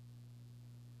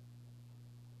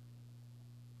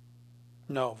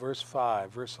 No, verse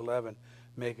 5, verse 11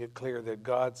 make it clear that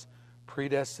God's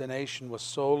predestination was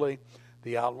solely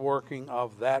the outworking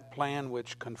of that plan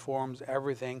which conforms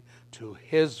everything to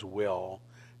His will,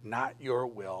 not your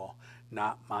will,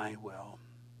 not my will.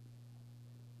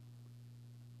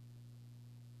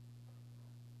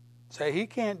 Say, He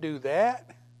can't do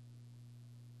that.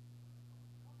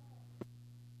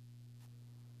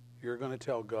 You're going to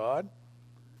tell God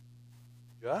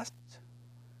just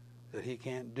that He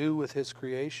can't do with His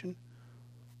creation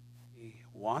He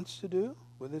wants to do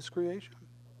with His creation?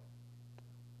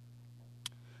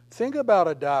 Think about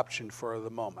adoption for the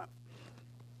moment.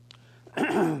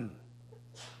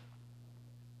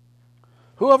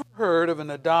 Who ever heard of an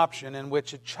adoption in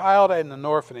which a child in an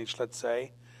orphanage, let's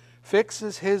say,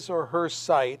 fixes his or her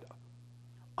sight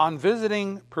on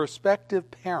visiting prospective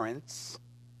parents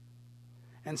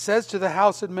and says to the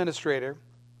house administrator,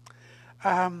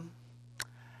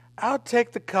 I'll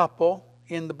take the couple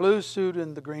in the blue suit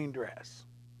and the green dress.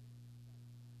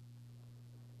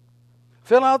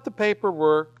 Fill out the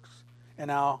paperwork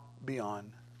and I'll be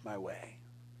on my way.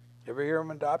 You ever hear of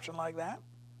an adoption like that?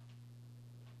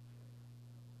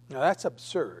 Now that's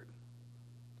absurd.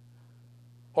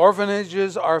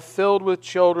 Orphanages are filled with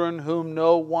children whom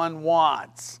no one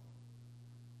wants.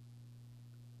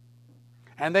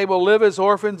 And they will live as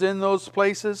orphans in those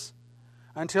places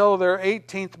until their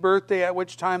 18th birthday, at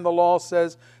which time the law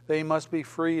says they must be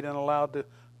freed and allowed to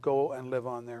go and live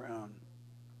on their own.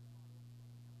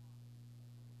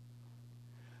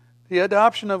 The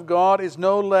adoption of God is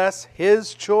no less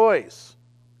His choice.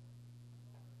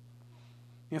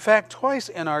 In fact, twice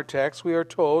in our text we are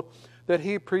told that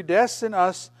He predestined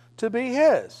us to be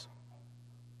His.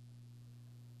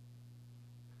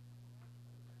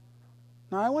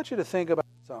 Now I want you to think about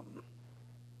something.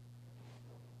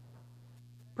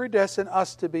 Predestined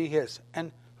us to be His.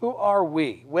 And who are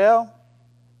we? Well,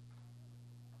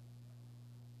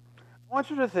 I want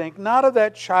you to think not of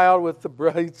that child with the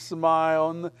bright smile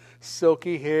and the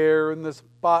silky hair and the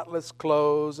spotless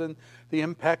clothes and the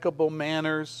impeccable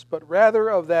manners, but rather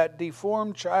of that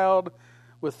deformed child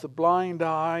with the blind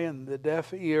eye and the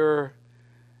deaf ear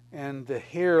and the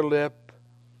hare lip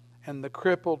and the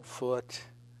crippled foot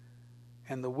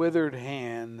and the withered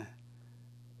hand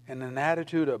and an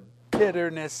attitude of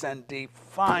bitterness and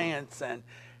defiance and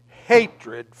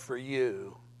hatred for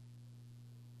you.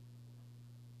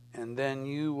 And then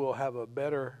you will have a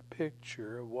better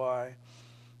picture of why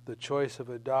the choice of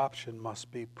adoption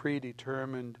must be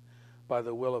predetermined by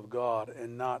the will of God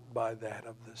and not by that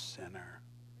of the sinner.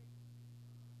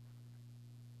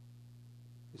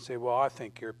 You say, well, I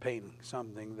think you're painting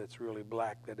something that's really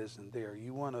black that isn't there.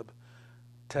 You want to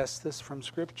test this from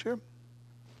Scripture?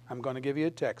 I'm going to give you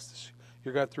a text.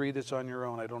 You're going to have to read this on your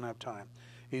own. I don't have time.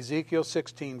 Ezekiel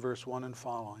 16, verse 1 and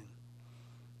following.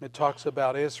 It talks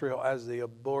about Israel as the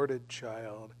aborted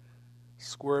child,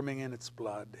 squirming in its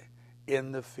blood,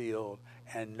 in the field,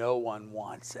 and no one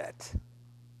wants it.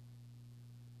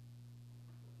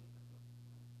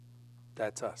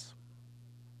 That's us.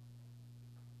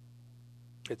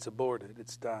 It's aborted,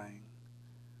 it's dying.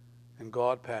 And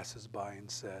God passes by and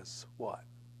says, what?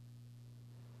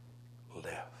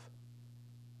 Live.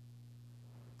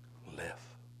 Live.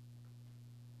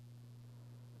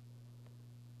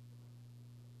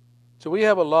 So we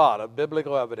have a lot of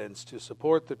biblical evidence to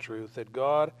support the truth that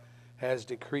God has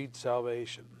decreed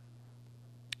salvation.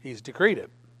 He's decreed it.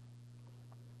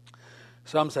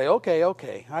 Some say,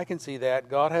 okay, I can see that.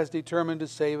 God has determined to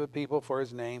save a people for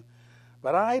His name.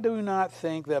 But I do not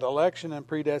think that election and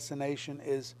predestination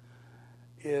is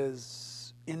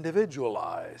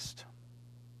individualized.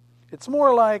 It's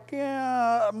more like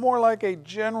a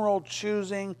general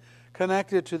choosing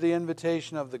connected to the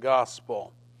invitation of the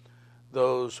gospel.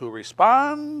 Those who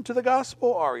respond to the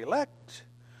gospel are elect.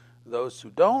 Those who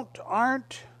don't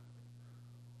aren't.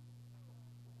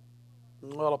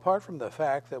 Well, apart from the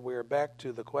fact that we are back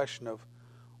to the question of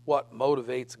what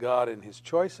motivates God in His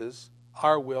choices,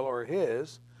 our will or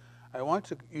His, I want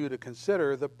you to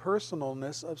consider the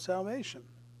personalness of salvation.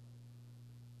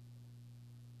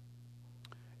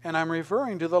 And I'm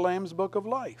referring to the Lamb's Book of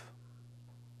Life.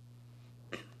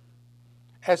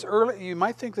 As early, you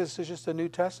might think this is just a New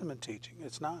Testament teaching.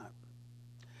 It's not.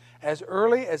 As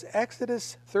early as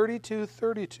Exodus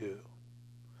 32:32,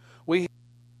 we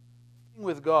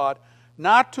with God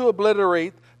not to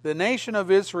obliterate the nation of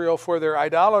Israel for their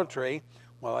idolatry.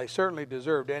 Well, they certainly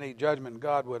deserved any judgment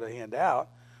God would hand out.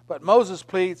 But Moses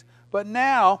pleads, but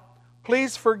now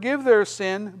please forgive their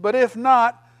sin, but if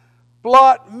not,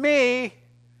 blot me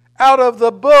out of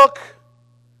the book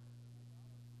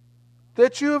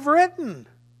that you have written.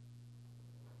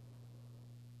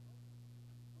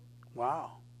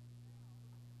 Wow.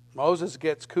 Moses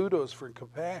gets kudos for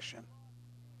compassion.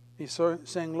 He's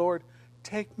saying, Lord,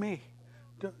 take me.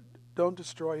 Don't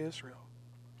destroy Israel.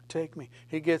 Take me.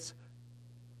 He gets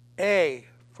A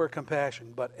for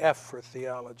compassion, but F for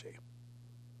theology.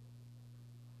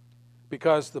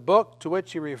 Because the book to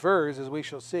which he refers, as we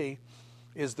shall see,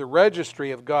 is the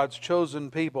registry of God's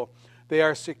chosen people. They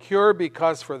are secure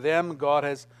because for them God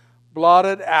has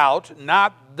blotted out,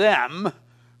 not them,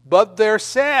 but their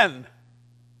sin.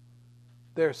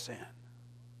 Their sin.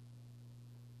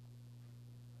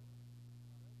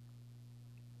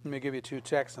 Let me give you two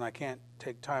texts, and I can't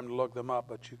take time to look them up,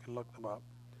 but you can look them up.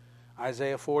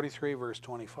 Isaiah 43, verse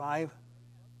 25,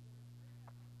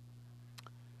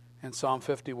 and Psalm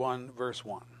 51, verse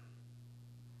 1.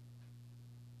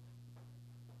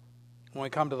 When we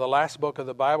come to the last book of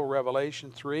the Bible,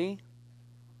 Revelation 3,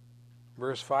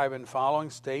 verse 5 and following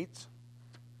states,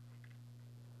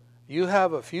 you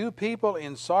have a few people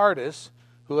in Sardis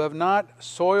who have not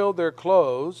soiled their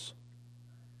clothes.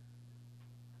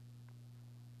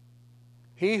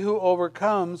 He who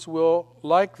overcomes will,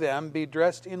 like them, be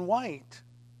dressed in white.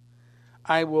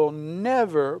 I will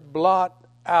never blot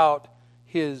out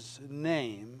his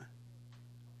name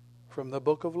from the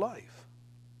book of life,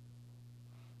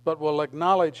 but will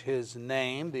acknowledge his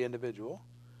name, the individual,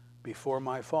 before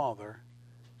my Father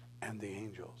and the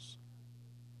angels.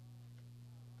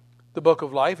 The book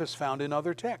of life is found in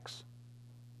other texts.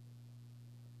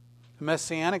 The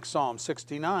Messianic Psalm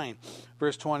 69,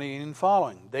 verse 20 and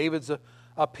following. David's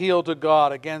appeal to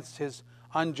God against his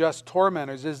unjust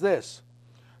tormentors is this: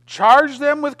 charge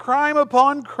them with crime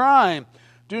upon crime.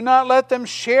 Do not let them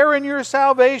share in your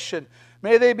salvation.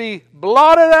 May they be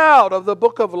blotted out of the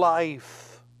book of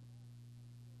life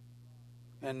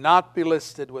and not be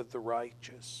listed with the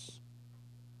righteous.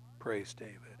 Praise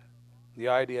David. The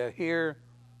idea here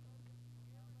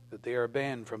that they are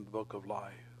banned from the book of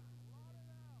life.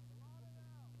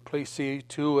 Please see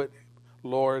to it,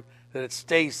 Lord, that it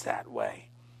stays that way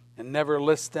and never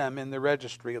list them in the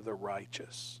registry of the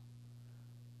righteous.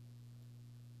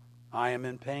 I am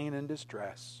in pain and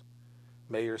distress.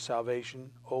 May your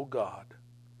salvation, O God,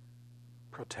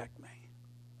 protect me.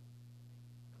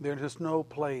 There is no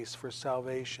place for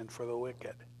salvation for the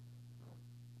wicked.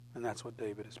 And that's what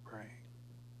David is praying.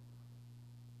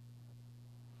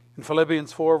 In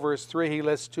Philippians 4, verse 3, he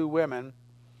lists two women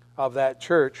of that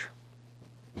church,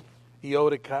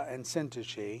 Euodia and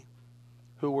Syntyche,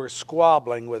 who were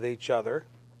squabbling with each other.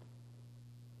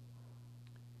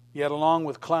 Yet along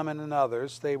with Clement and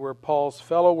others, they were Paul's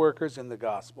fellow workers in the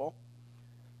gospel.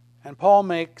 And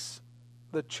Paul asks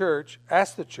the church,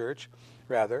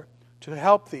 to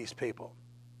help these people.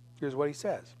 Here's what he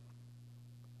says.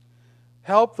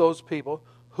 Help those people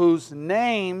whose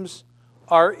names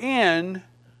are in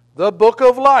the book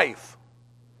of life.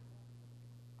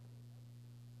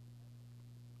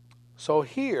 So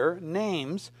here,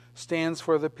 names stands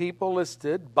for the people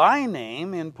listed by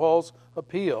name in Paul's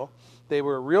appeal. They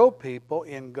were real people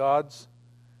in God's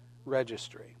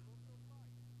registry.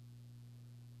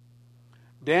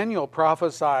 Daniel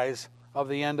prophesies of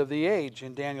the end of the age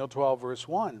in Daniel 12, verse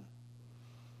 1.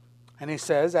 And he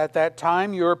says, at that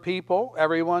time your people,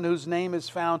 everyone whose name is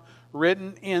found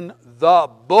written in the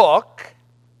book,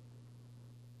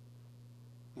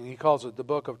 and he calls it the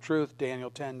book of truth, Daniel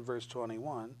 10, verse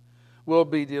 21, will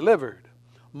be delivered.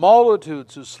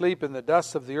 Multitudes who sleep in the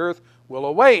dust of the earth will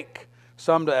awake,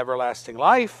 some to everlasting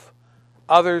life,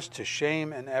 others to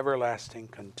shame and everlasting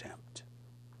contempt.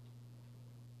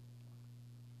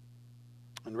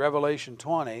 In Revelation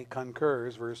 20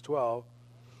 concurs, verse 12,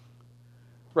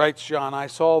 writes John, I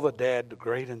saw the dead,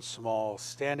 great and small,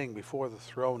 standing before the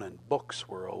throne, and books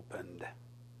were opened.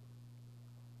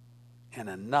 And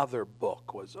another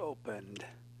book was opened,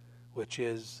 which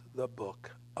is the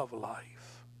book of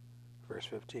life. Verse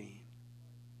 15.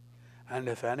 And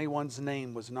if anyone's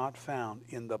name was not found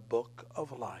in the book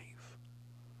of life,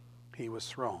 he was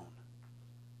thrown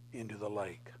into the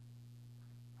lake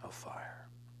of fire.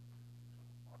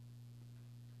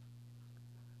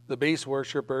 The beast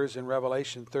worshippers in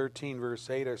Revelation 13, verse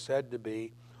 8 are said to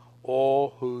be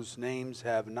all whose names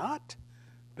have not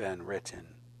been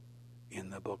written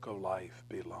in the book of life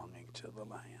belonging to the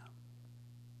Lamb.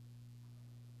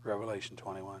 Revelation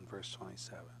 21, verse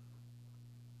 27.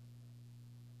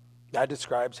 That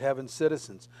describes heaven's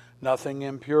citizens. Nothing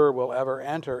impure will ever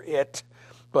enter it,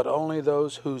 but only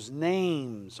those whose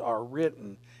names are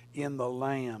written in the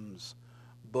Lamb's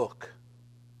book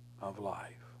of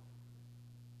life.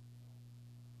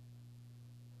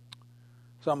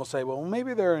 Some will say, well,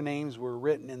 maybe their names were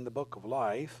written in the book of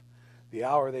life the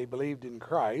hour they believed in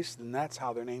Christ, and that's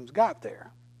how their names got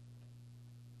there.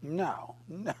 No.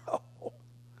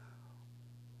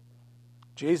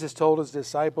 Jesus told his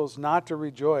disciples not to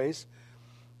rejoice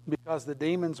because the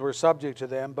demons were subject to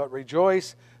them, but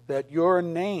rejoice that your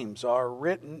names are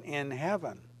written in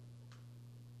heaven.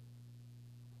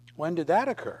 When did that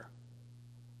occur?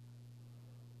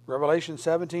 Revelation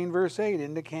 17 verse 8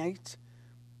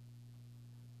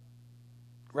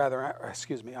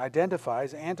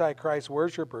 identifies Antichrist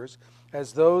worshipers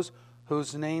as those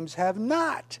whose names have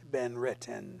not been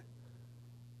written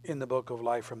in the book of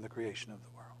life from the creation of the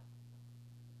world.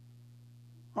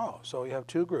 Oh, so you have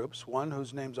two groups, one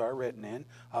whose names are written in,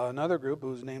 another group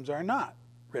whose names are not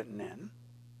written in.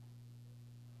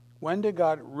 When did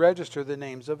God register the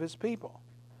names of his people?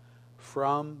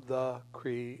 From the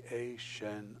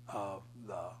creation of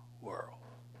the world.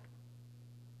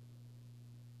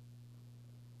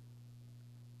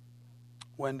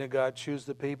 When did God choose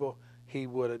the people he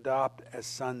would adopt as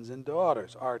sons and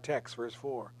daughters? Our text, verse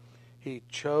 4. He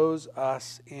chose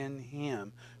us in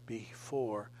him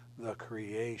before the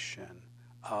creation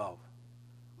of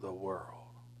the world.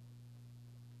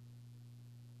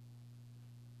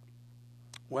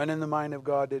 When in the mind of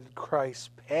God did Christ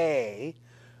pay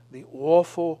the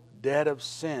awful debt of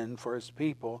sin for his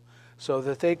people so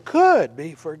that they could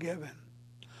be forgiven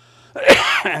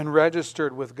and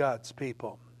registered with God's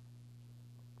people?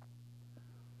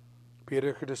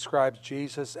 Peter describes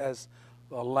Jesus as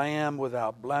the Lamb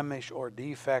without blemish or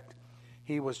defect.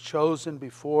 He was chosen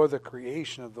before the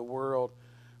creation of the world,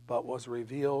 but was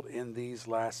revealed in these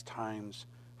last times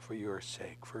for your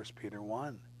sake. 1 Peter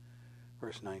 1,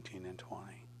 verse 19 and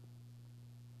 20.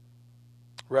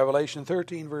 Revelation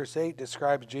 13, verse 8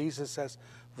 describes Jesus as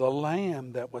the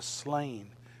Lamb that was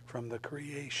slain from the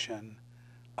creation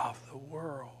of the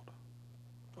world.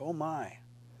 Oh my,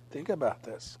 think about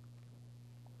this.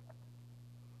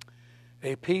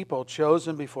 A people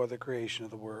chosen before the creation of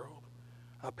the world.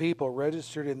 A people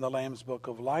registered in the Lamb's book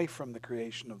of life from the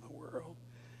creation of the world.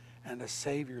 And a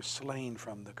Savior slain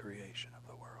from the creation of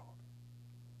the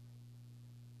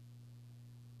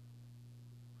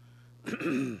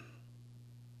world.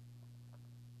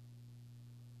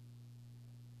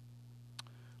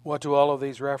 What do all of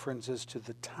these references to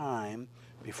the time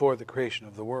before the creation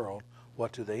of the world,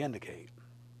 what do they indicate?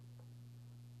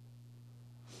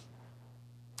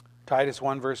 Titus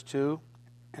 1 verse 2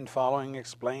 and following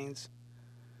explains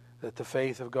that the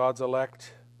faith of God's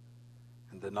elect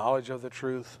and the knowledge of the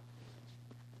truth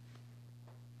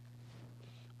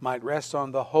might rest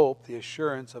on the hope, the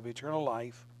assurance of eternal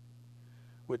life,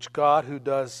 which God, who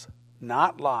does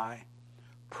not lie,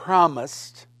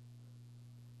 promised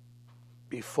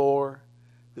before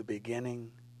the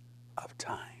beginning of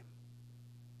time.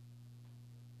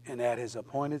 And at his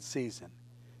appointed season,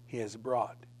 he has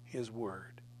brought his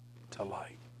word to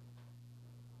light.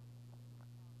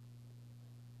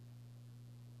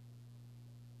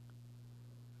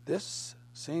 This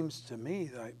seems to me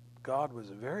that God was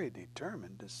very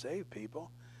determined to save people,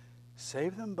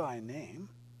 save them by name,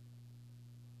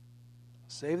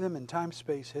 save them in time,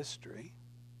 space, history,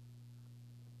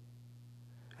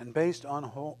 and based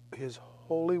on his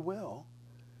holy will,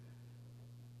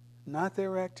 not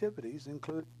their activities,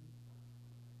 including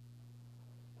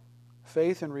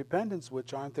faith and repentance,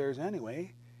 which aren't theirs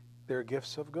anyway. They're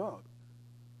gifts of God.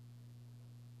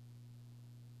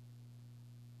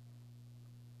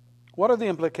 What are the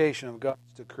implications of God's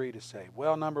decree to save?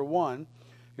 Well, number one,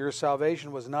 your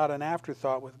salvation was not an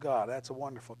afterthought with God. That's a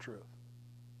wonderful truth.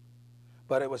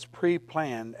 But it was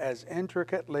pre-planned as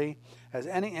intricately as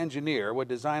any engineer would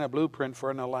design a blueprint for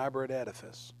an elaborate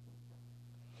edifice.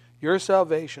 Your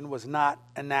salvation was not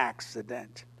an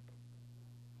accident.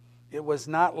 It was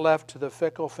not left to the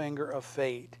fickle finger of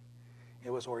fate. It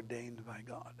was ordained by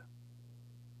God.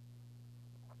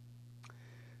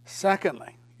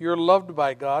 Secondly, you're loved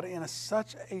by God in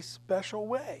such a special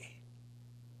way.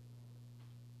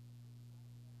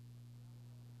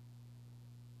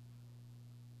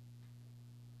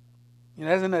 And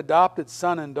as an adopted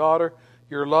son and daughter,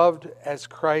 you're loved as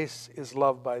Christ is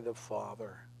loved by the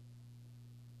Father.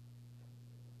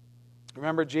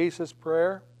 Remember Jesus'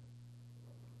 prayer?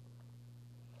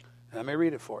 Let me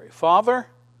read it for you. Father,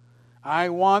 I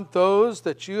want those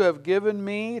that you have given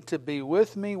me to be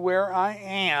with me where I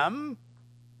am,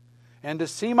 and to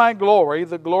see my glory,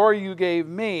 the glory you gave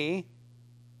me,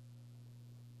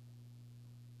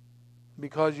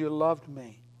 because you loved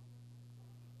me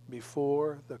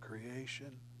before the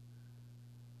creation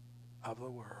of the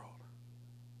world.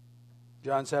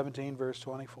 John 17, verse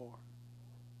 24.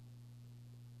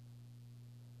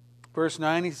 Verse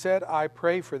 9, he said, I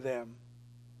pray for them.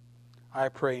 I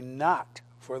pray not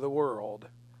for the world,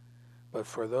 but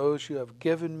for those you have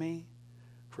given me,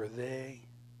 for they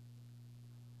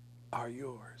are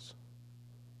yours.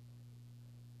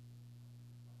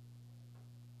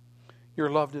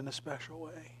 You're loved in a special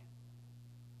way.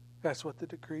 That's what the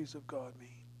decrees of God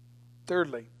mean.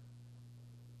 Thirdly,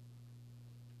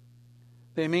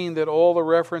 they mean that all the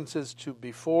references to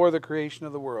before the creation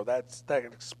of the world, that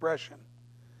expression,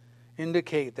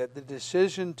 indicate that the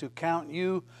decision to count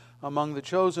you among the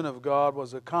chosen of God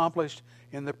was accomplished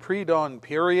in the pre-dawn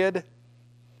period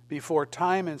before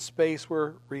time and space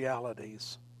were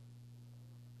realities.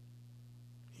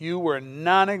 You were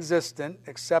non-existent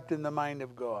except in the mind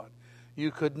of God.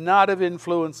 You could not have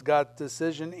influenced God's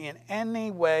decision in any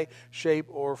way, shape,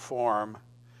 or form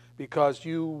because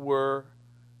you were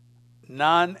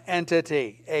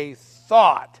non-entity, a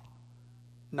thought,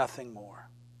 nothing more.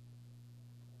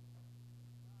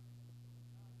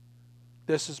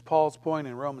 This is Paul's point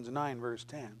in Romans 9, verse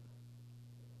 10.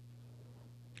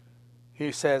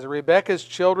 He says, Rebekah's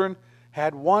children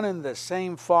had one and the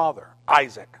same father,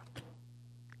 Isaac.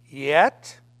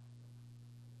 Yet,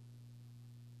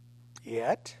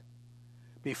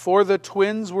 before the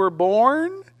twins were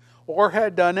born or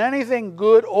had done anything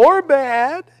good or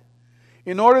bad,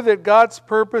 in order that God's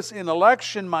purpose in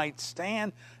election might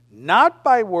stand, not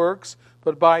by works,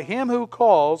 but by him who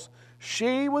calls,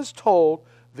 she was told,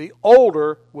 the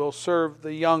older will serve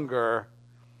the younger.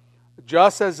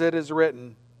 Just as it is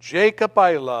written, Jacob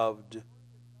I loved,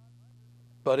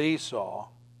 but Esau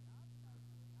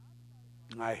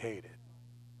I hated.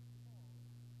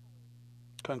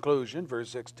 Conclusion, verse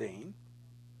 16.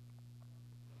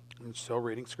 I'm still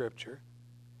reading Scripture.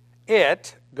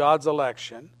 It, God's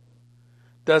election,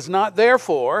 does not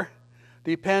therefore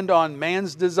depend on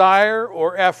man's desire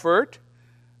or effort,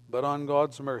 but on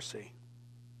God's mercy.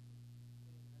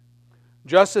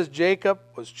 Just as Jacob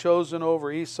was chosen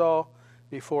over Esau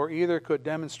before either could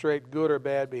demonstrate good or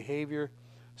bad behavior,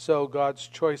 so God's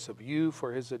choice of you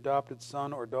for his adopted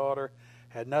son or daughter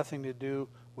had nothing to do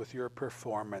with your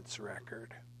performance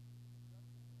record.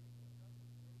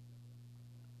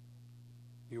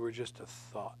 You were just a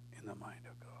thought in the mind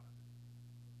of God.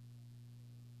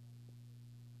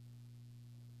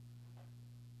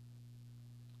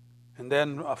 And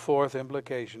then a fourth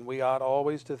implication. We ought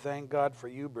always to thank God for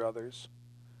you, brothers,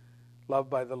 loved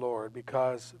by the Lord,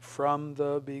 because from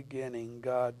the beginning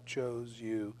God chose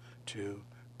you to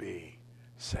be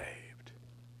saved.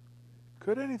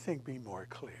 Could anything be more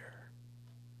clear?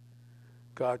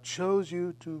 God chose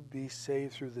you to be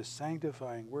saved through the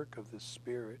sanctifying work of the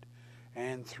Spirit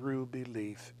and through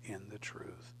belief in the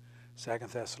truth. 2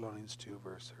 Thessalonians 2,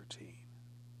 verse 13.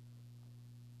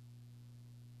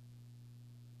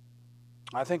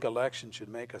 I think election should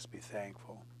make us be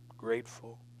thankful,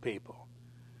 grateful people,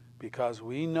 because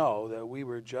we know that we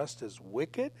were just as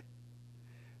wicked,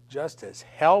 just as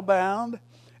hell-bound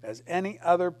as any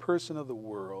other person of the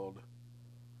world.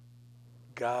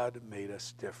 God made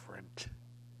us different,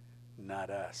 not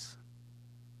us.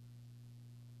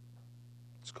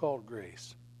 It's called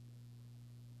grace.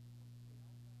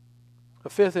 A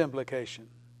fifth implication.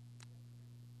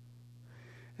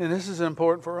 And this is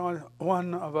important for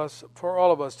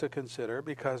all of us to consider,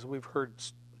 because we've heard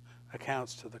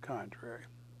accounts to the contrary.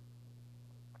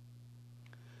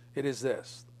 It is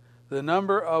this: the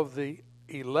number of the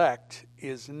elect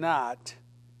is not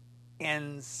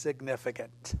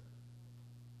insignificant.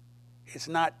 It's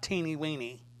not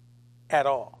teeny-weeny at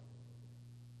all.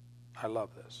 I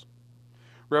love this.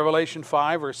 Revelation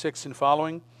 5, verse 6 and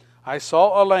following, I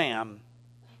saw a lamb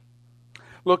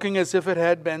looking as if it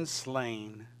had been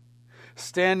slain,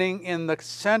 standing in the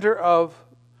center of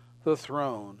the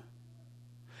throne,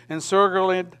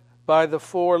 encircled by the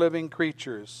 4 living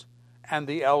creatures and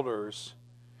the elders.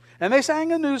 And they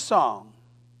sang a new song.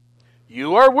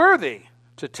 You are worthy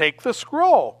to take the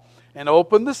scroll and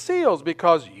open the seals,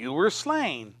 because you were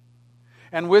slain.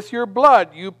 And with your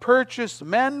blood you purchased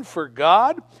men for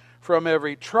God from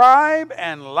every tribe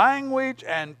and language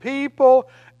and people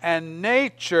and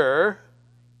nature.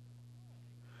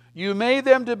 You made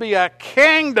them to be a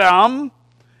kingdom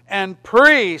and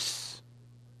priests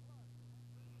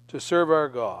to serve our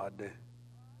God,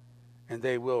 and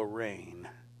they will reign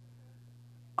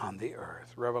on the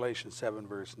earth. Revelation 7,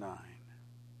 verse 9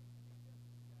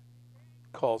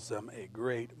 calls them a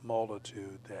great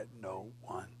multitude that no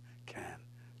one can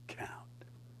count.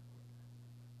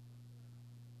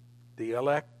 The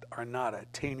elect are not a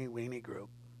teeny-weeny group.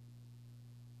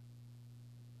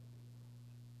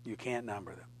 You can't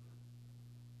number them.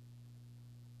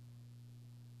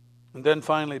 And then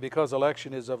finally, because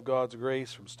election is of God's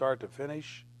grace from start to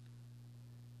finish,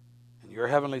 and your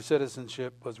heavenly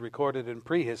citizenship was recorded in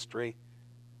prehistory,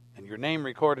 and your name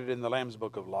recorded in the Lamb's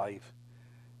Book of Life,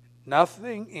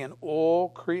 nothing in all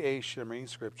creation, I'm reading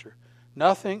Scripture,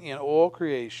 nothing in all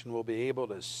creation will be able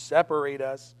to separate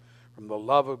us from the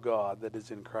love of God that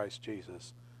is in Christ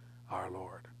Jesus our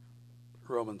Lord.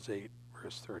 Romans 8,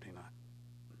 verse 39.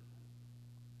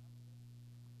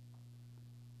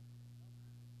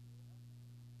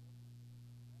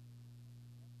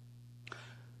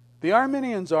 The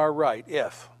Arminians are right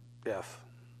if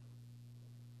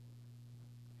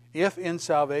in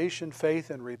salvation, faith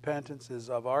and repentance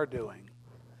is of our doing,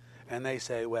 and they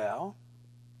say, well,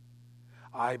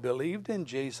 I believed in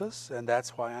Jesus and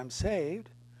that's why I'm saved,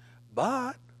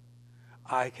 but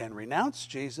I can renounce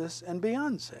Jesus and be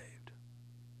unsaved.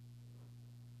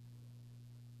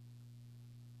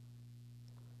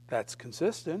 That's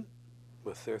consistent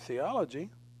with their theology.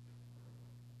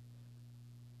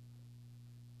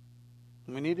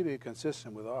 We need to be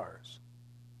consistent with ours.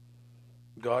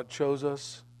 God chose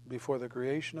us before the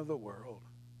creation of the world.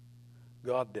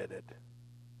 God did it.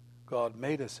 God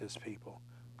made us His people.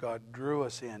 God drew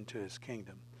us into His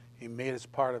kingdom. He made us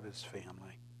part of His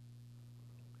family.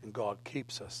 And God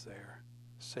keeps us there,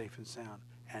 safe and sound.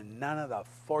 And none of the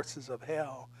forces of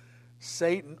hell,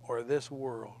 Satan or this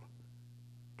world,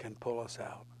 can pull us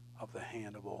out of the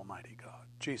hand of Almighty God.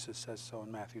 Jesus says so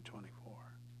in Matthew 24.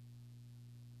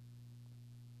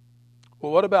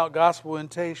 Well, what about gospel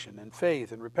imitation and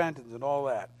faith and repentance and all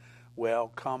that? Well,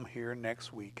 come here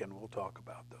next week and we'll talk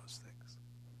about those things.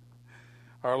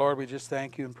 Our Lord, we just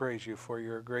thank you and praise you for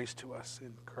your grace to us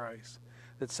in Christ,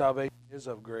 that salvation is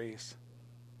of grace.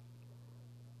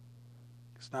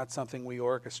 It's not something we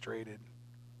orchestrated.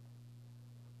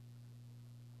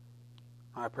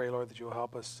 I pray, Lord, that you'll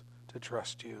help us to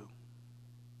trust you.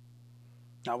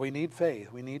 Now, we need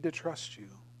faith. We need to trust you.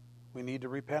 We need to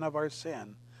repent of our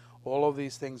sin. All of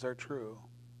these things are true.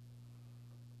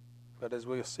 But as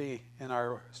we'll see in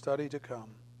our study to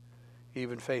come,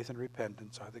 even faith and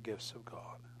repentance are the gifts of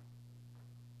God.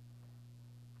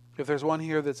 If there's one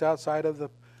here that's outside of the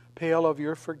pale of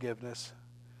your forgiveness,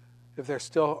 if they're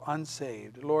still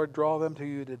unsaved, Lord, draw them to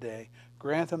you today.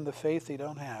 Grant them the faith they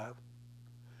don't have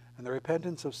and the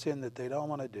repentance of sin that they don't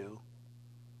want to do,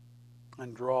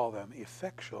 and draw them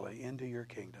effectually into your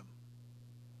kingdom.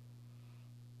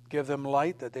 Give them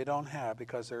light that they don't have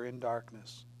because they're in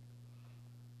darkness.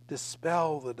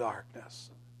 Dispel the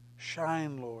darkness.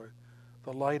 Shine, Lord,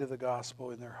 the light of the gospel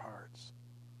in their hearts.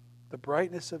 The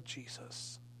brightness of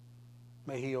Jesus.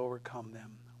 May He overcome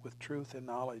them with truth and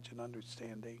knowledge and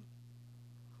understanding.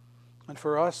 And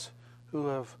for us who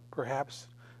have perhaps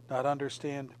not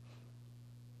understand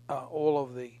all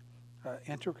of the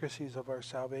intricacies of our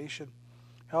salvation,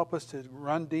 help us to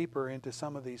run deeper into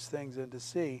some of these things and to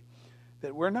see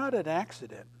that we're not an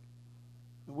accident.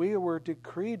 We were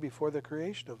decreed before the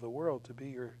creation of the world to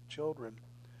be your children.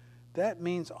 That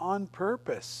means on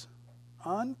purpose.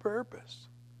 On purpose.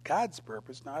 God's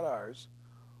purpose, not ours.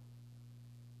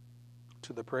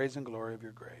 To the praise and glory of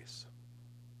your grace.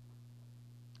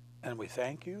 And we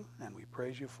thank you and we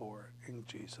praise you for it in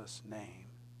Jesus' name.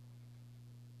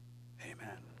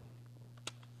 Amen.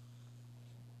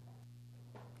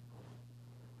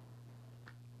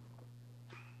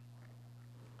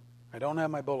 I don't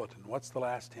have my bulletin. What's the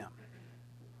last hymn?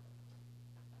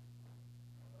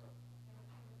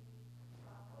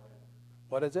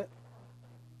 What is it?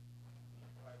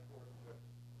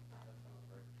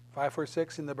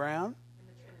 546 in the brown?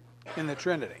 In the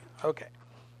Trinity. Okay.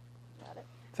 Got it.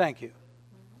 Thank you.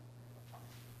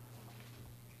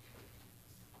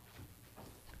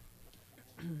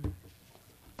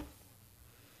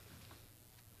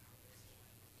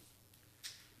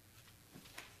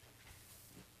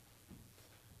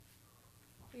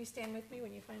 Will you stand with me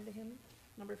when you find the hymn?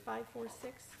 Number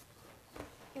 546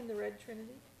 in the red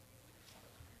Trinity.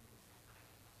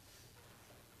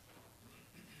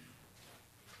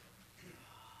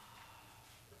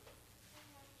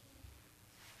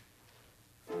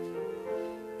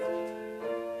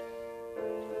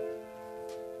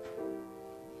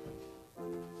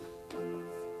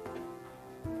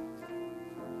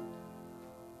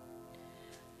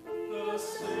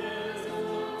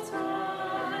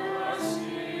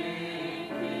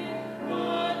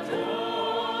 Adore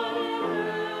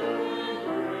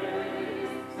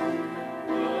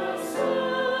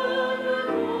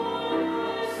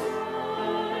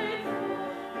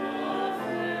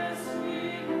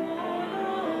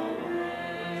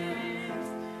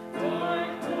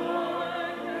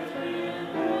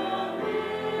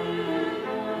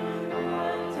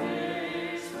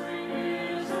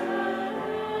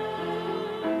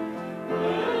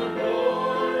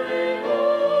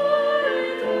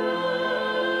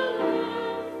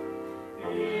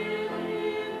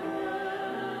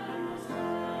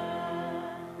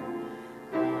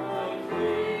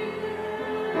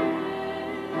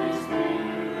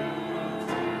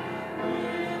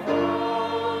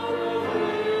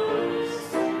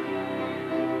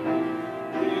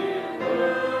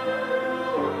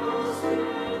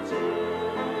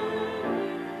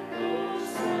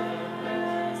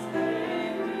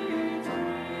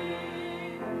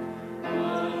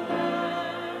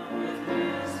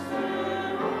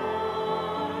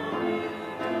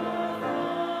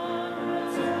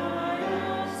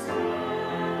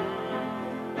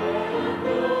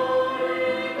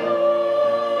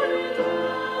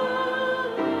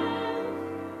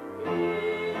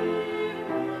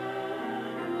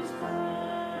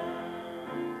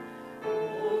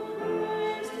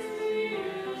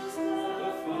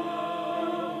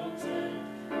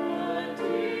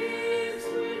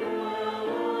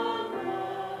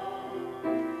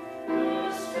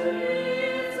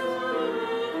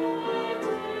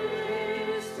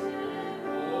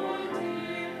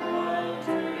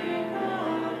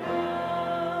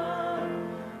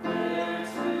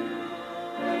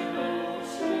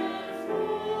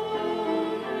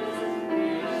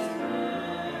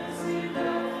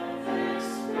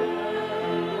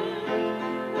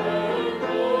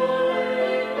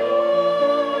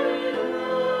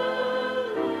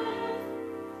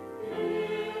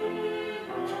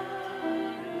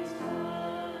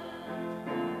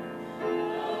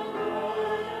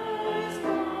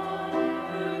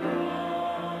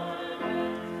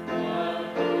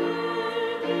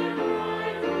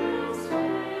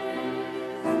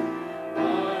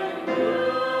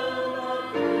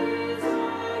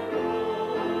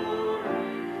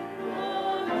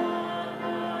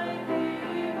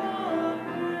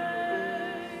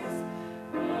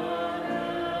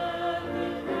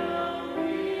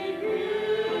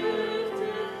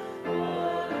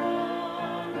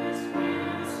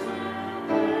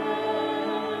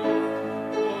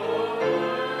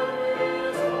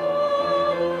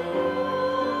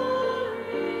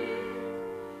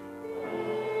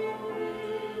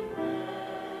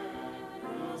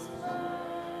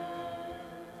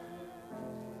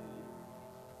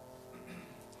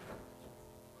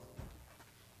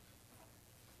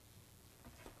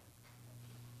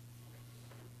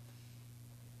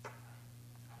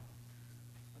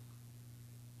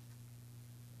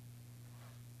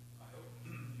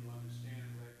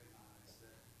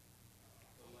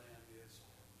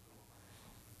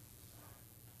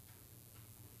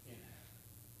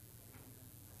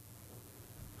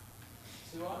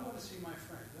So I'm going to see my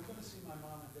friends. I'm going to see my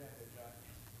mom and dad at God.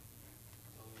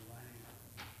 The Lamb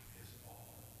is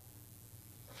all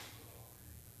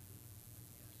glory.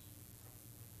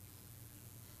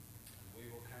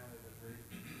 We will count it a great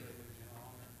privilege and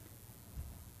honor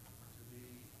to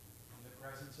be in the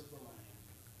presence of the Lamb.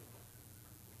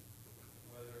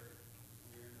 Whether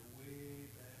we're in the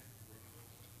way back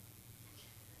row,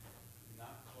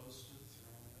 not close to the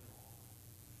throne at all,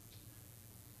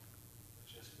 but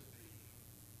just to be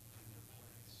in the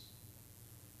place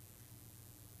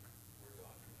where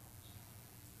God dwells,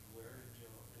 wherein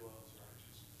dwells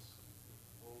righteousness.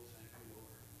 Oh, thank you,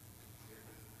 Lord. Get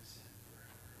rid of my sin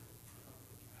forever.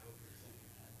 I hope you're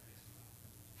thinking that way as well.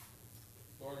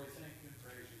 Lord, we thank you and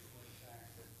praise you for the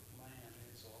fact that Lamb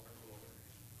is all the glory.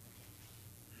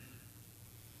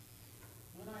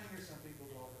 When I hear some people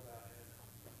talk about heaven,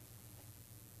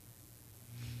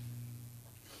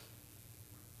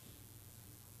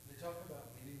 they talk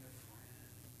about